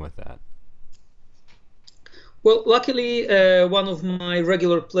fine with that? Well, luckily, one of my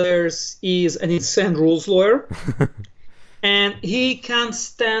regular players is an insane rules lawyer, and he can't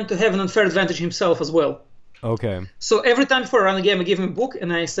stand to have an unfair advantage himself as well. Okay. So every time before I run a game, I give him a book,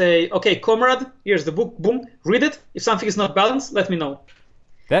 and I say, "Okay, comrade, here's the book. Boom, read it. If something is not balanced, let me know."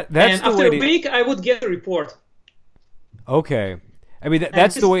 That's and after a week, I would get a report. Okay. I mean,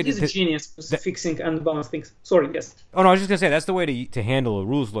 that's the way. He's a genius fixing unbalanced things. Sorry, yes. Oh no, I was just gonna say that's the way to handle a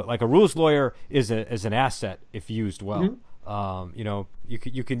rules lawyer. Like a rules lawyer is an asset if used well. Mm-hmm.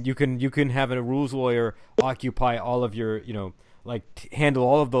 You can have a rules lawyer occupy all of your handle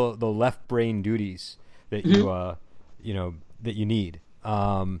all of the left brain duties that that you need.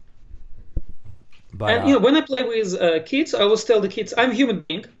 But when I play with kids, I always tell the kids, I'm a human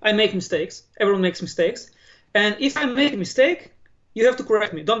being. I make mistakes. Everyone makes mistakes, and if I make a mistake, you have to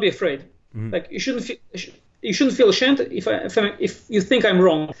correct me. Don't be afraid. Mm-hmm. Like you shouldn't feel ashamed if you think I'm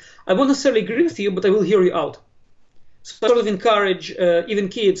wrong. I won't necessarily agree with you, but I will hear you out. So I sort of encourage even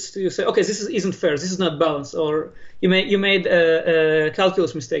kids to say, okay, this isn't fair. This is not balanced, or you made a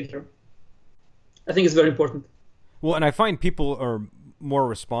calculus mistake here. I think it's very important. Well, and I find people are more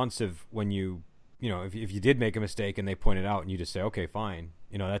responsive when if you did make a mistake and they point it out and you just say, okay, fine.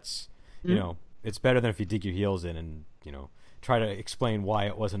 That's it's better than if you dig your heels in and try to explain why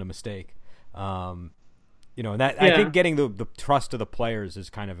it wasn't a mistake. I think getting the trust of the players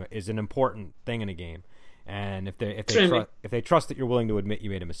is an important thing in a game, and if they trust that you're willing to admit you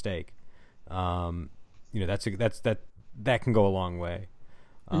made a mistake, that can go a long way.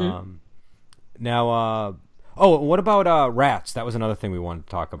 Mm-hmm. Now, what about rats? That was another thing we wanted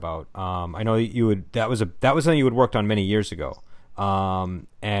to talk about. I know that was something you had worked on many years ago.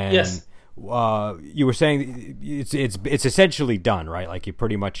 Yes. You were saying it's essentially done, right? Like it's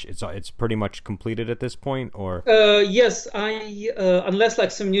pretty much completed at this point, or? Yes, unless like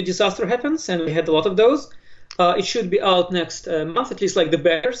some new disaster happens, and we had a lot of those, it should be out next month. At least like the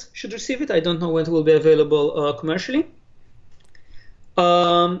bears should receive it. I don't know when it will be available commercially.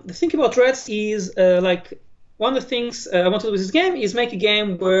 The thing about rats is one of the things I want to do with this game is make a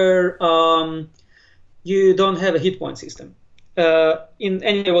game where you don't have a hit point system in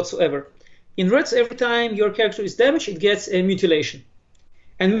any way whatsoever. In rats, every time your character is damaged, it gets a mutilation.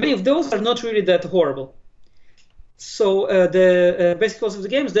 And many of those are not really that horrible. So the basic concept of the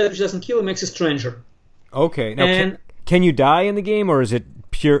game is that which doesn't kill makes you stranger. Okay. Now, can you die in the game, or is it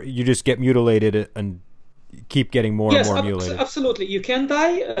pure, you just get mutilated and keep getting more and more mutilated? Yes, absolutely. You can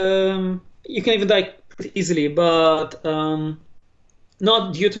die. You can even die pretty easily, but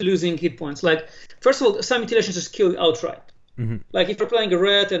not due to losing hit points. Like, first of all, some mutilations just kill you outright. Mm-hmm. Like if you're playing a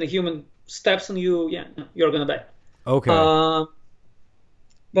rat and a human steps on you, you're gonna die. Okay.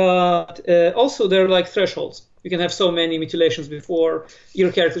 But also there are like thresholds. You can have so many mutilations before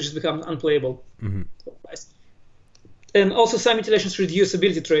your character just becomes unplayable. Mm-hmm. And also some mutilations reduce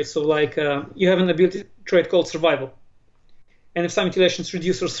ability traits. So like you have an ability trait called survival. And if some mutilations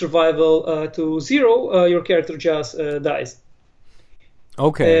reduce your survival to 0, your character just dies.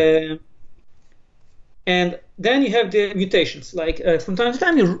 Okay. And then you have the mutations. Like from time to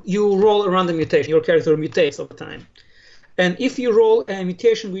time, you roll a random mutation. Your character mutates over time. And if you roll a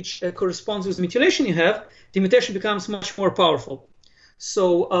mutation which corresponds with the mutilation you have, the mutation becomes much more powerful.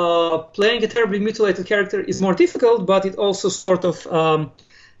 So playing a terribly mutilated character is more difficult, but it also sort of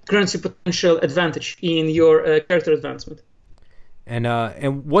grants you potential advantage in your character advancement.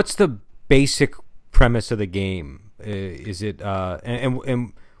 And what's the basic premise of the game? Is it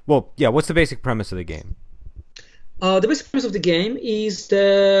what's the basic premise of the game? The basic premise of the game is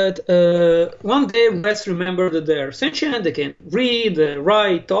that one day rats remember that they're sentient, they can read,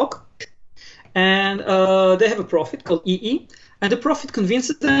 write, talk, and they have a prophet called EE. And the prophet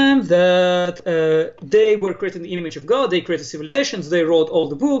convinces them that they were created in the image of God, they created civilizations, they wrote all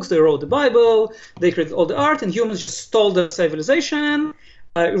the books, they wrote the Bible, they created all the art, and humans just stole the civilization,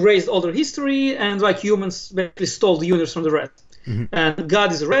 erased all their history, and like humans basically stole the universe from the rat. Mm-hmm. And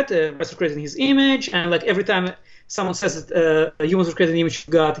God is a rat, rats are created in his image, and like every time someone says that humans were created in the image of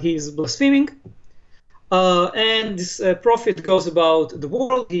God, he is blaspheming. And this prophet goes about the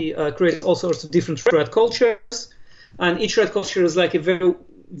world, he creates all sorts of different rat cultures. And each rat culture is like a very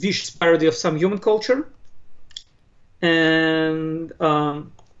vicious parody of some human culture. And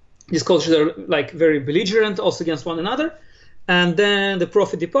these cultures are like very belligerent also against one another. And then the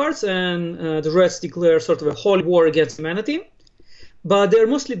prophet departs and the rats declare sort of a holy war against humanity. But they're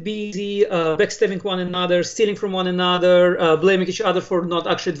mostly busy backstabbing one another, stealing from one another, blaming each other for not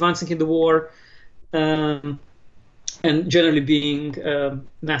actually advancing in the war, and generally being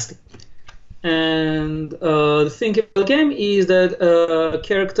nasty. And the thing about the game is that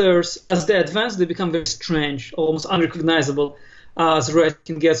characters, as they advance, they become very strange, almost unrecognizable. As rat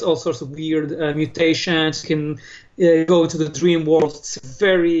can get all sorts of weird mutations, can go into the dream world. It's a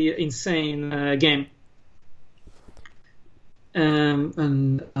very insane game.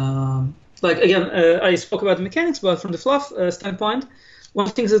 Like again, I spoke about the mechanics, but from the fluff standpoint, one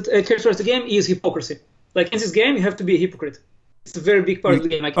of the things that characterizes the game is hypocrisy. Like in this game, you have to be a hypocrite. It's a very big part of the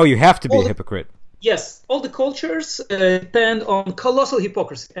game. Like, you have to be a hypocrite. Yes, all the cultures depend on colossal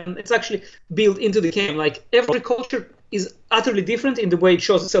hypocrisy, and it's actually built into the game. Like every culture is utterly different in the way it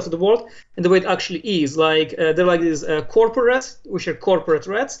shows itself to the world and the way it actually is. Like they're like these corporate rats, which are corporate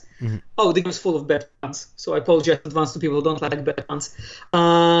rats. Mm-hmm. Oh, the game is full of bad puns, so I apologize in advance to people who don't like bad puns.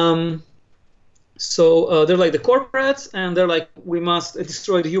 So they're like the corporates, and they're like, we must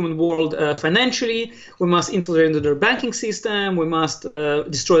destroy the human world financially, we must infiltrate into their banking system, we must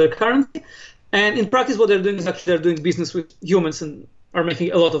destroy their currency. And in practice, what they're doing is actually they're doing business with humans and are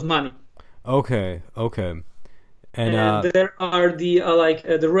making a lot of money. Okay. And there are the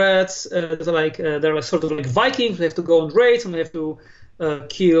the rats that are like they're like sort of like Vikings. They have to go on raids and they have to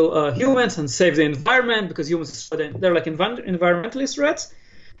kill humans and save the environment because humans they're like environmentalist rats.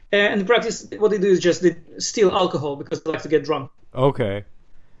 And in practice, what they do is just they steal alcohol because they like to get drunk. Okay.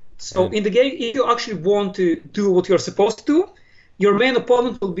 So in the game, if you actually want to do what you're supposed to do, your main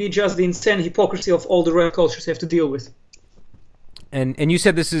opponent will be just the insane hypocrisy of all the rat cultures you have to deal with. And you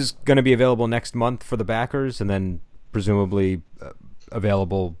said this is going to be available next month for the backers, and then presumably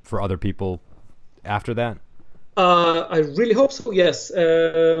available for other people after that? I really hope so, yes.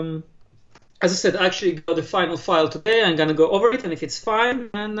 As I said, I actually got the final file today. I'm going to go over it, and if it's fine,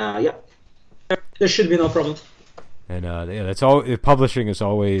 then there should be no problem. And that's all. Publishing is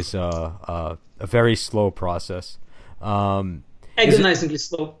always a very slow process. Agonizingly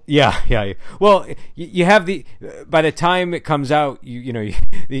slow. Yeah. Well, you have by the time it comes out,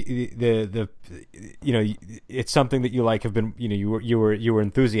 it's something that you like have been, you were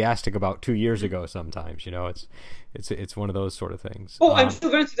enthusiastic about 2 years ago. Sometimes, it's one of those sort of things. Oh, I'm still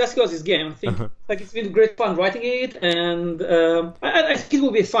very enthusiastic about this game. I think it's been great fun writing it, and I think it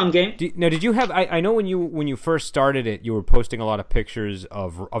will be a fun game. Did you have? I know when you first started it, you were posting a lot of pictures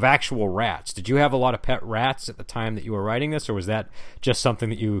of actual rats. Did you have a lot of pet rats at the time that you were writing this, or was that just something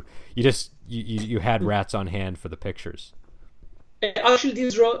that you had rats on hand for the pictures? Actually,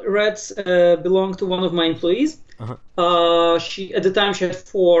 these rats belong to one of my employees. She at the time she had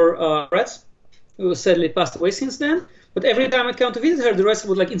 4 rats, who sadly passed away since then. But every time I'd come to visit her, the rats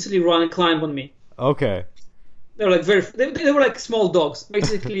would like instantly run and climb on me. Okay. They were like they were like small dogs.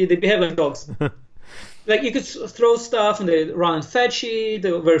 Basically, they behave like dogs. Like you could throw stuff and they run and fetch it.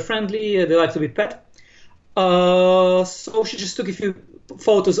 They were very friendly. They like to be pet. So she just took a few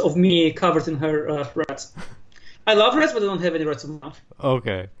photos of me covered in her rats. I love rats, but I don't have any rats of my own.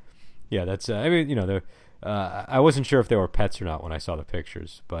 Okay. Yeah, that's. I mean, I wasn't sure if they were pets or not when I saw the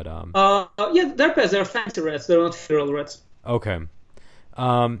pictures, but yeah, they're pets. They're fancy rats. They're not feral rats. Okay.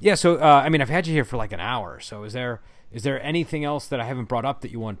 Yeah. So I mean, I've had you here for like an hour. So is there anything else that I haven't brought up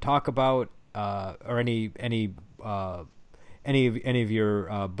that you want to talk about, or any of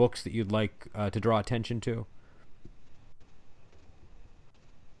your books that you'd like to draw attention to?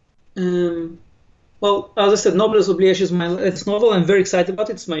 Well, as I said, Noblesse Oblige is my latest novel. I'm very excited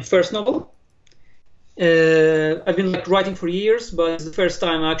about it. It's my first novel. I've been writing for years, but it's the first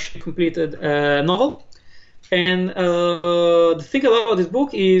time I actually completed a novel. And the thing about this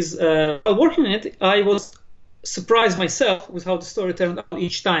book is, while working on it, I was surprised myself with how the story turned out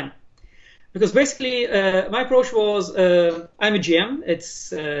each time. Because basically my approach was I'm a GM,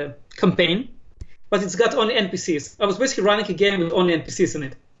 it's campaign, but it's got only NPCs. I was basically running a game with only NPCs in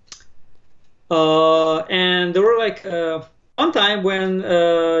it. And there were like one time when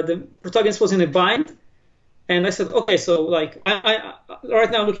the protagonist was in a bind, and I said, okay, so like I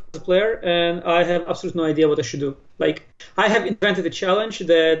right now I'm looking at the player, and I have absolutely no idea what I should do. Like I have invented a challenge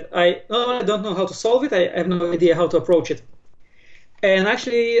that I don't know how to solve it. I have no idea how to approach it. And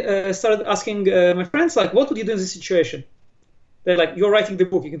actually started asking my friends, like, what would you do in this situation? They're like, you're writing the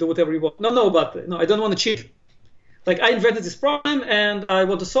book, you can do whatever you want. But I don't want to cheat. Like, I invented this problem, and I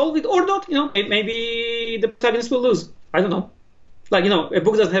want to solve it, or not. Maybe the protagonist will lose. I don't know. Like, a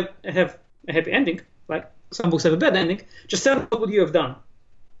book doesn't have a happy ending. Like, some books have a bad ending. Just tell me, what would you have done?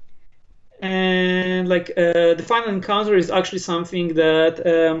 And, like, the final encounter is actually something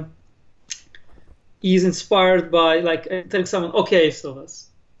that is inspired by, like, telling someone, okay, so that's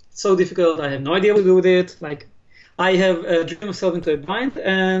so difficult, I have no idea what to do with it. Like, I have driven myself into a bind,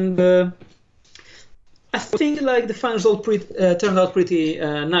 and I think, like, the final result turned out pretty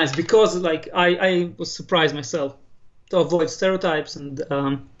nice, because, like, I was surprised myself to avoid stereotypes and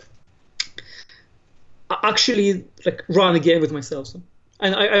actually, like, run a game with myself. So,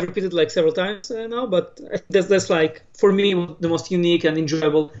 and I repeated, like, several times now, but that's, like, for me, the most unique and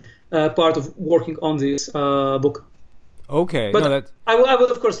enjoyable part of working on this book. Okay, but I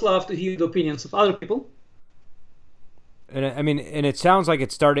would of course love to hear the opinions of other people. And I mean, and it sounds like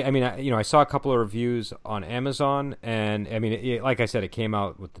it started. I mean, I saw a couple of reviews on Amazon, and I mean, like I said, it came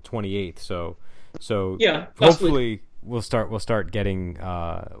out with the 28th. So yeah, hopefully we'll start getting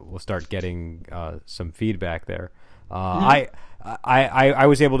some feedback there. I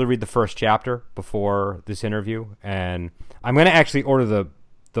was able to read the first chapter before this interview, and I'm going to actually order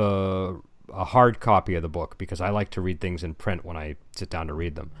a hard copy of the book, because I like to read things in print when I sit down to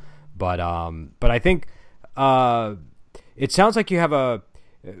read them. But I think it sounds like you have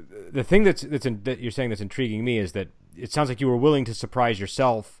the thing that you're saying that's intriguing me is that it sounds like you were willing to surprise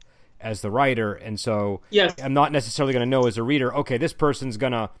yourself as the writer, and so yes. I'm not necessarily going to know as a reader, okay, this person's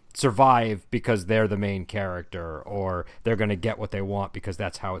going to survive because they're the main character, or they're going to get what they want because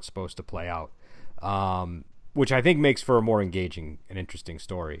that's how it's supposed to play out, which I think makes for a more engaging and interesting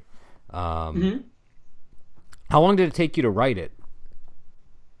story. How long did it take you to write it?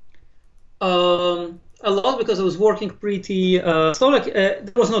 A lot, because I was working pretty slow. Like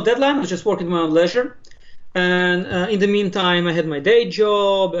there was no deadline. I was just working at my own leisure. And in the meantime, I had my day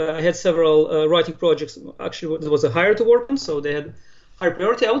job. I had several writing projects. Actually, there was a hire to work on, so they had high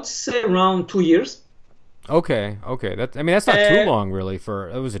priority. I would say around 2 years. Okay. That's not too long, really.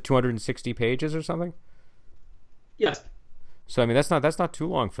 Was it 260 pages or something? Yes. So I mean, that's not too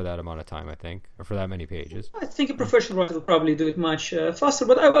long for that amount of time, I think, or for that many pages. I think a professional writer will probably do it much faster.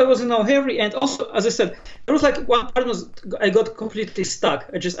 But I was in no hurry, and also, as I said, there was like one part I got completely stuck.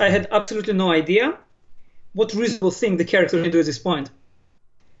 I had absolutely no idea what reasonable thing the character can do at this point.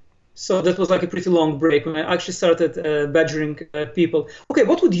 So that was like a pretty long break when I actually started badgering people. Okay,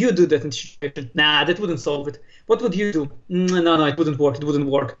 what would you do that in situation? Nah, that wouldn't solve it. What would you do? No, it wouldn't work. It wouldn't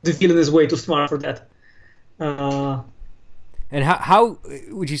work. The villain is way too smart for that. And how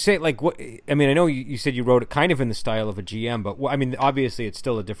would you say, like, what? I mean, I know you said you wrote it kind of in the style of a GM, but I mean, obviously it's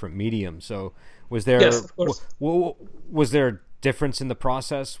still a different medium. So was there? Yes, of course. Was there a difference in the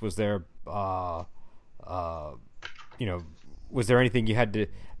process? Was there, was there anything you had to?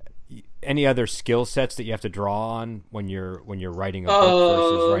 Any other skill sets that you have to draw on when you're writing a book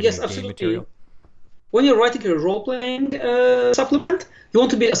versus writing yes, a game absolutely. material? When you're writing a role-playing supplement, you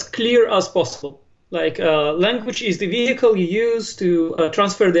want to be as clear as possible. Like language is the vehicle you use to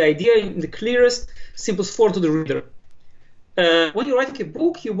transfer the idea in the clearest, simplest form to the reader. When you're writing a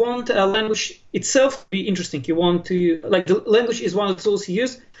book, you want language itself to be interesting. You want to, like, the language is one of the tools you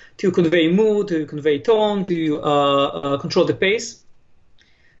use to convey mood, to convey tone, to control the pace.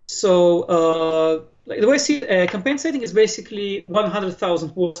 So, like the way I see it, campaign setting is basically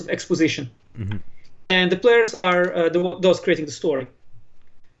 100,000 words of exposition, and the players are those creating the story.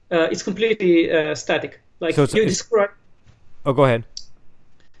 It's completely static. Like so you describe. Oh, go ahead.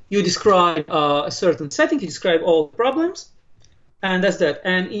 You describe a certain setting. You describe all the problems, and that's that.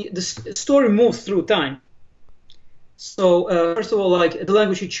 And the story moves through time. So first of all, like the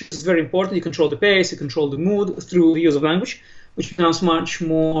language you choose is very important. You control the pace. You control the mood through the use of language, which becomes much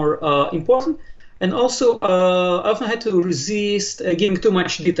more important. And also, I often had to resist giving too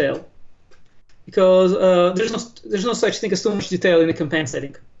much detail, because there's no such thing as too much detail in a campaign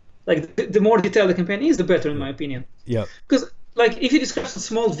setting. Like the more detailed the campaign is, the better, in my opinion. Yeah. Because like if you describe a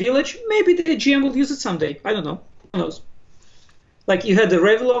small village, maybe the GM will use it someday. I don't know. Who knows? like you had the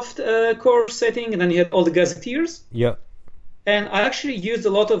Ravenloft core setting, and then you had all the gazetteers. Yeah. And I actually used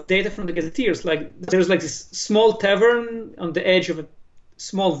a lot of data from the gazetteers. Like there's like this small tavern on the edge of a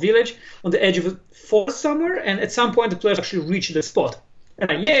small village, on the edge of a forest somewhere, and at some point the players actually reach the spot.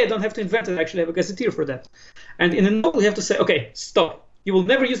 And I don't have to invent it. I actually have a gazetteer for that. And in the novel, you have to say, okay, stop. You will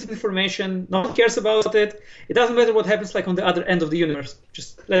never use that information. No one cares about it. It doesn't matter what happens like on the other end of the universe.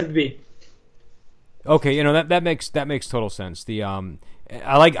 Just let it be. Okay, that makes total sense. The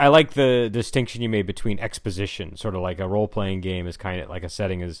I like the distinction you made between exposition, sort of like a role playing game is kind of like a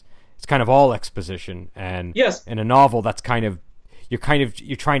setting is it's kind of all exposition, and yes, in a novel that's kind of you're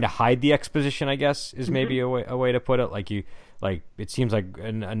trying to hide the exposition, I guess, is maybe a way to put it. Like it seems like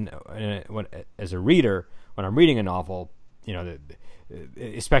as a reader, when I'm reading a novel,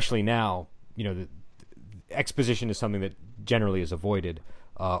 especially now, the exposition is something that generally is avoided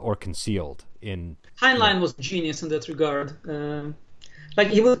or concealed. Heinlein was a genius in that regard. Like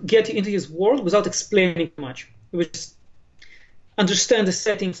he would get you into his world without explaining much. He would just understand the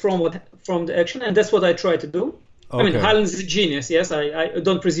setting from the action, and that's what I try to do. Okay. I mean, Heinlein is a genius. Yes, I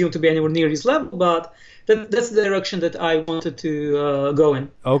don't presume to be anywhere near his level, but that's the direction that I wanted to go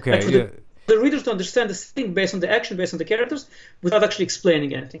in. Okay. Like for the readers to understand the setting based on the action, based on the characters, without actually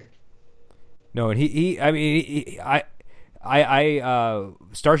explaining anything. No, and I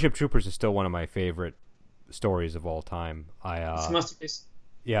Starship Troopers is still one of my favorite stories of all time. It's a masterpiece.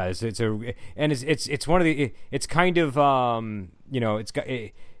 Yeah, it's one of the it's kind of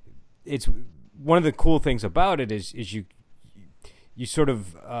it's one of the cool things about it is you sort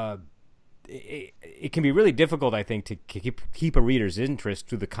of it can be really difficult, I think, to keep a reader's interest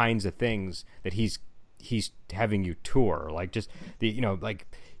through the kinds of things that he's having you tour, like just like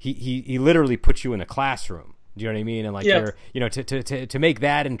he literally puts you in a classroom. Do you know what I mean? And like you're to make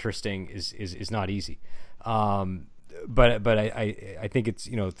that interesting is not easy. But I think it's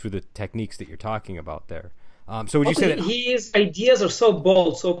through the techniques that you're talking about there. So would you say that his ideas are so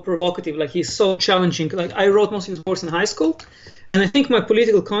bold, so provocative, like he's so challenging? Like I wrote most of his works in high school, and I think my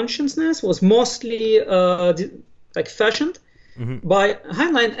political consciousness was mostly like fashioned by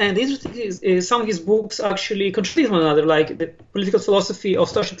Heinlein. And the interesting is some of his books actually contradict one another. Like the political philosophy of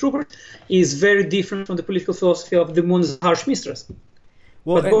Starship Troopers is very different from the political philosophy of The Moon's Harsh Mistress.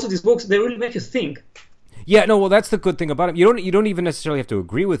 Well, but both of these books, they really make you think. Yeah, no, well, that's the good thing about him. You don't even necessarily have to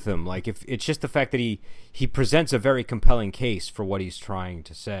agree with him. Like, if it's just the fact that he presents a very compelling case for what he's trying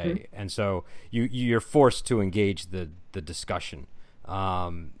to say, and so you're forced to engage the discussion.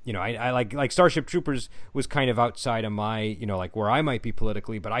 I like Starship Troopers was kind of outside of my like where I might be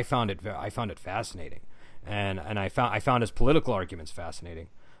politically, but I found it fascinating, and I found his political arguments fascinating.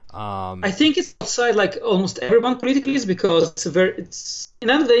 I think it's outside like almost everyone politically is because it's in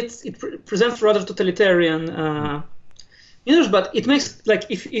other ways it presents rather totalitarian but it makes like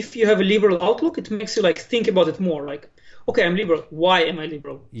if you have a liberal outlook, it makes you like think about it more. Like, okay, I'm liberal. Why am I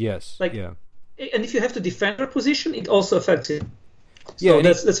liberal? Yes. Like, yeah. And if you have to defend your position, it also affects you. So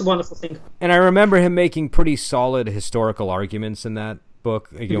that's a wonderful thing. And I remember him making pretty solid historical arguments in that book,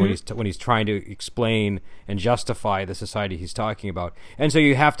 when he's trying to explain and justify the society he's talking about, and so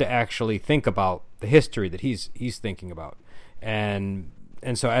you have to actually think about the history that he's thinking about, and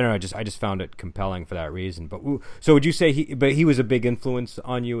so I don't know, I just found it compelling for that reason. But so would you say he was a big influence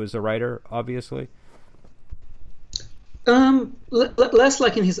on you as a writer, obviously? Less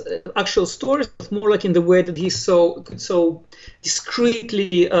like in his actual stories, but more like in the way that he's so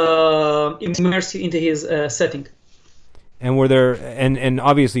discreetly immerse you into his setting. And were there, and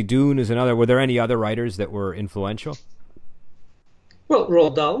obviously Dune is another, were there any other writers that were influential? Well,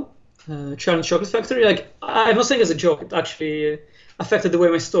 Roald Dahl, Charlie Chocolate Factory. Like, I'm not saying as a joke, it actually affected the way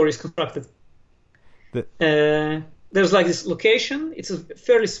my story is constructed. There's like this location, it's a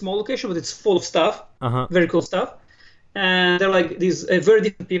fairly small location, but it's full of stuff, very cool stuff. And they're like these very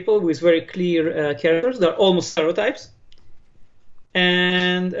different people with very clear characters. They're almost stereotypes.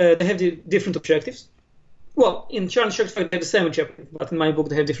 And they have the different objectives. Well, in Charlie Chocolate Factory, they have the same objective, but in my book,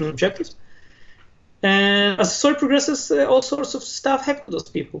 they have different objectives. And as the story progresses, all sorts of stuff happen to those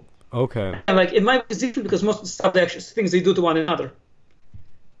people. Okay. And like in my book, it's different because most of the stuff, they actually things they do to one another,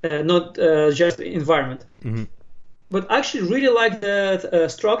 not just the environment. Mm-hmm. But I actually really like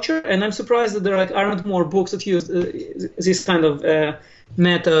that structure, and I'm surprised that there aren't more books that use this kind of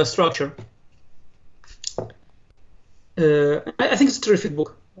meta structure. I think it's a terrific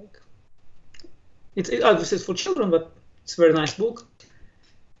book. It's obviously for children, but it's a very nice book.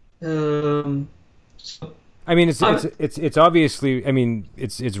 I I mean, it's obviously, I mean,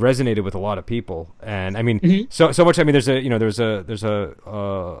 it's resonated with a lot of people, and I mean, so much. I mean, there's a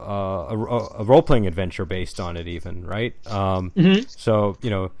role playing adventure based on it, even, right? So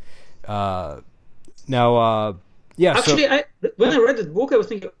now, yeah. Actually, when I read that book, I was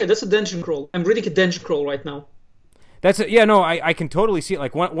thinking, okay, that's a dungeon crawl. I'm reading a dungeon crawl right now. I can totally see it.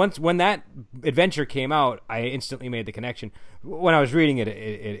 Like when that adventure came out, I instantly made the connection. When I was reading it,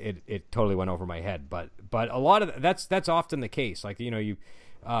 it totally went over my head. But a lot of that's often the case. Like a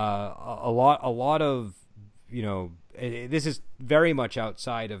lot of this is very much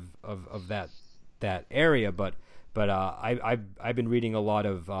outside of that area. But I've been reading a lot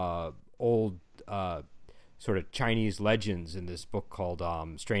of old sort of Chinese legends in this book called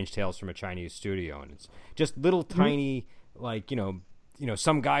Strange Tales from a Chinese Studio, and it's just little tiny, like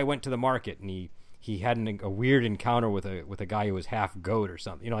some guy went to the market and he had a weird encounter with a guy who was half goat or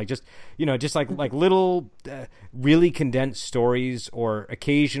something, just like little really condensed stories, or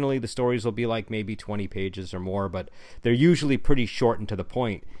occasionally the stories will be like maybe 20 pages or more, but they're usually pretty short and to the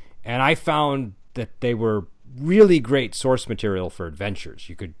point. And I found that they were really great source material for adventures.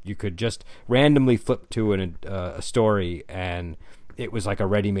 You could just randomly flip to a story, and it was like a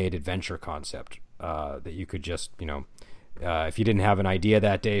ready-made adventure concept that you could just if you didn't have an idea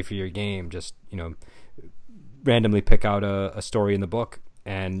that day for your game, just randomly pick out a story in the book.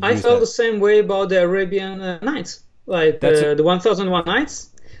 And I felt the same way about the Arabian Nights, like the 1001 Nights.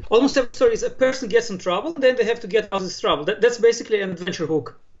 Almost every story is a person gets in trouble, then they have to get out of this trouble. That's basically an adventure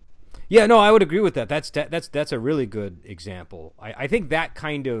hook. Yeah, no, I would agree with that. That's a really good example. I think that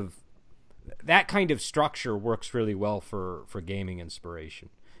kind of structure works really well for gaming inspiration,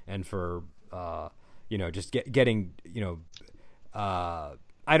 and for just getting I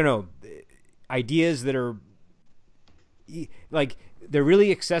don't know, ideas that are like, they're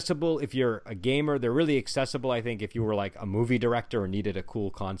really accessible if you're a gamer. They're really accessible, I think, if you were like a movie director and needed a cool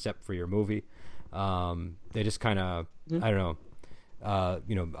concept for your movie. They just kind of I don't know.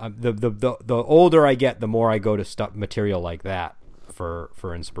 The older I get, the more I go to stuff material like that for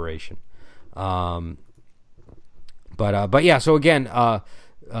inspiration. But yeah. So again,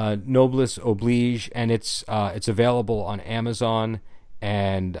 Noblesse Oblige, and it's available on Amazon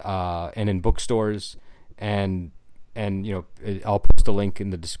and in bookstores, and I'll post a link in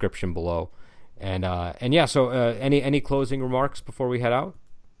the description below. And yeah. So any closing remarks before we head out?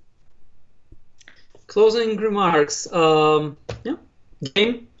 Closing remarks.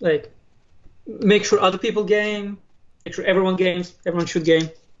 Game, like, make sure other people game, make sure everyone games, everyone should game.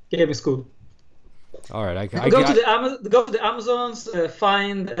 Game is cool. All right, go to the Amazons,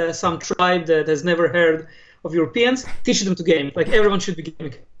 find some tribe that has never heard of Europeans, teach them to game. Like, everyone should be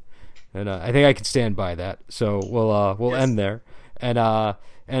gaming. And I think I can stand by that. So we'll end there. And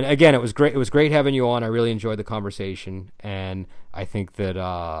again, it was great. It was great having you on. I really enjoyed the conversation, and I think that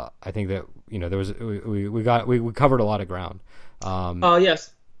there was we covered a lot of ground.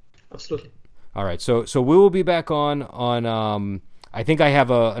 Yes, absolutely. All right, so we will be back on. I think I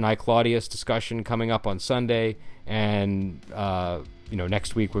have an iClaudius discussion coming up on Sunday, and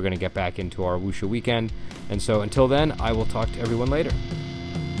next week we're going to get back into our Wusha weekend. And so until then, I will talk to everyone later.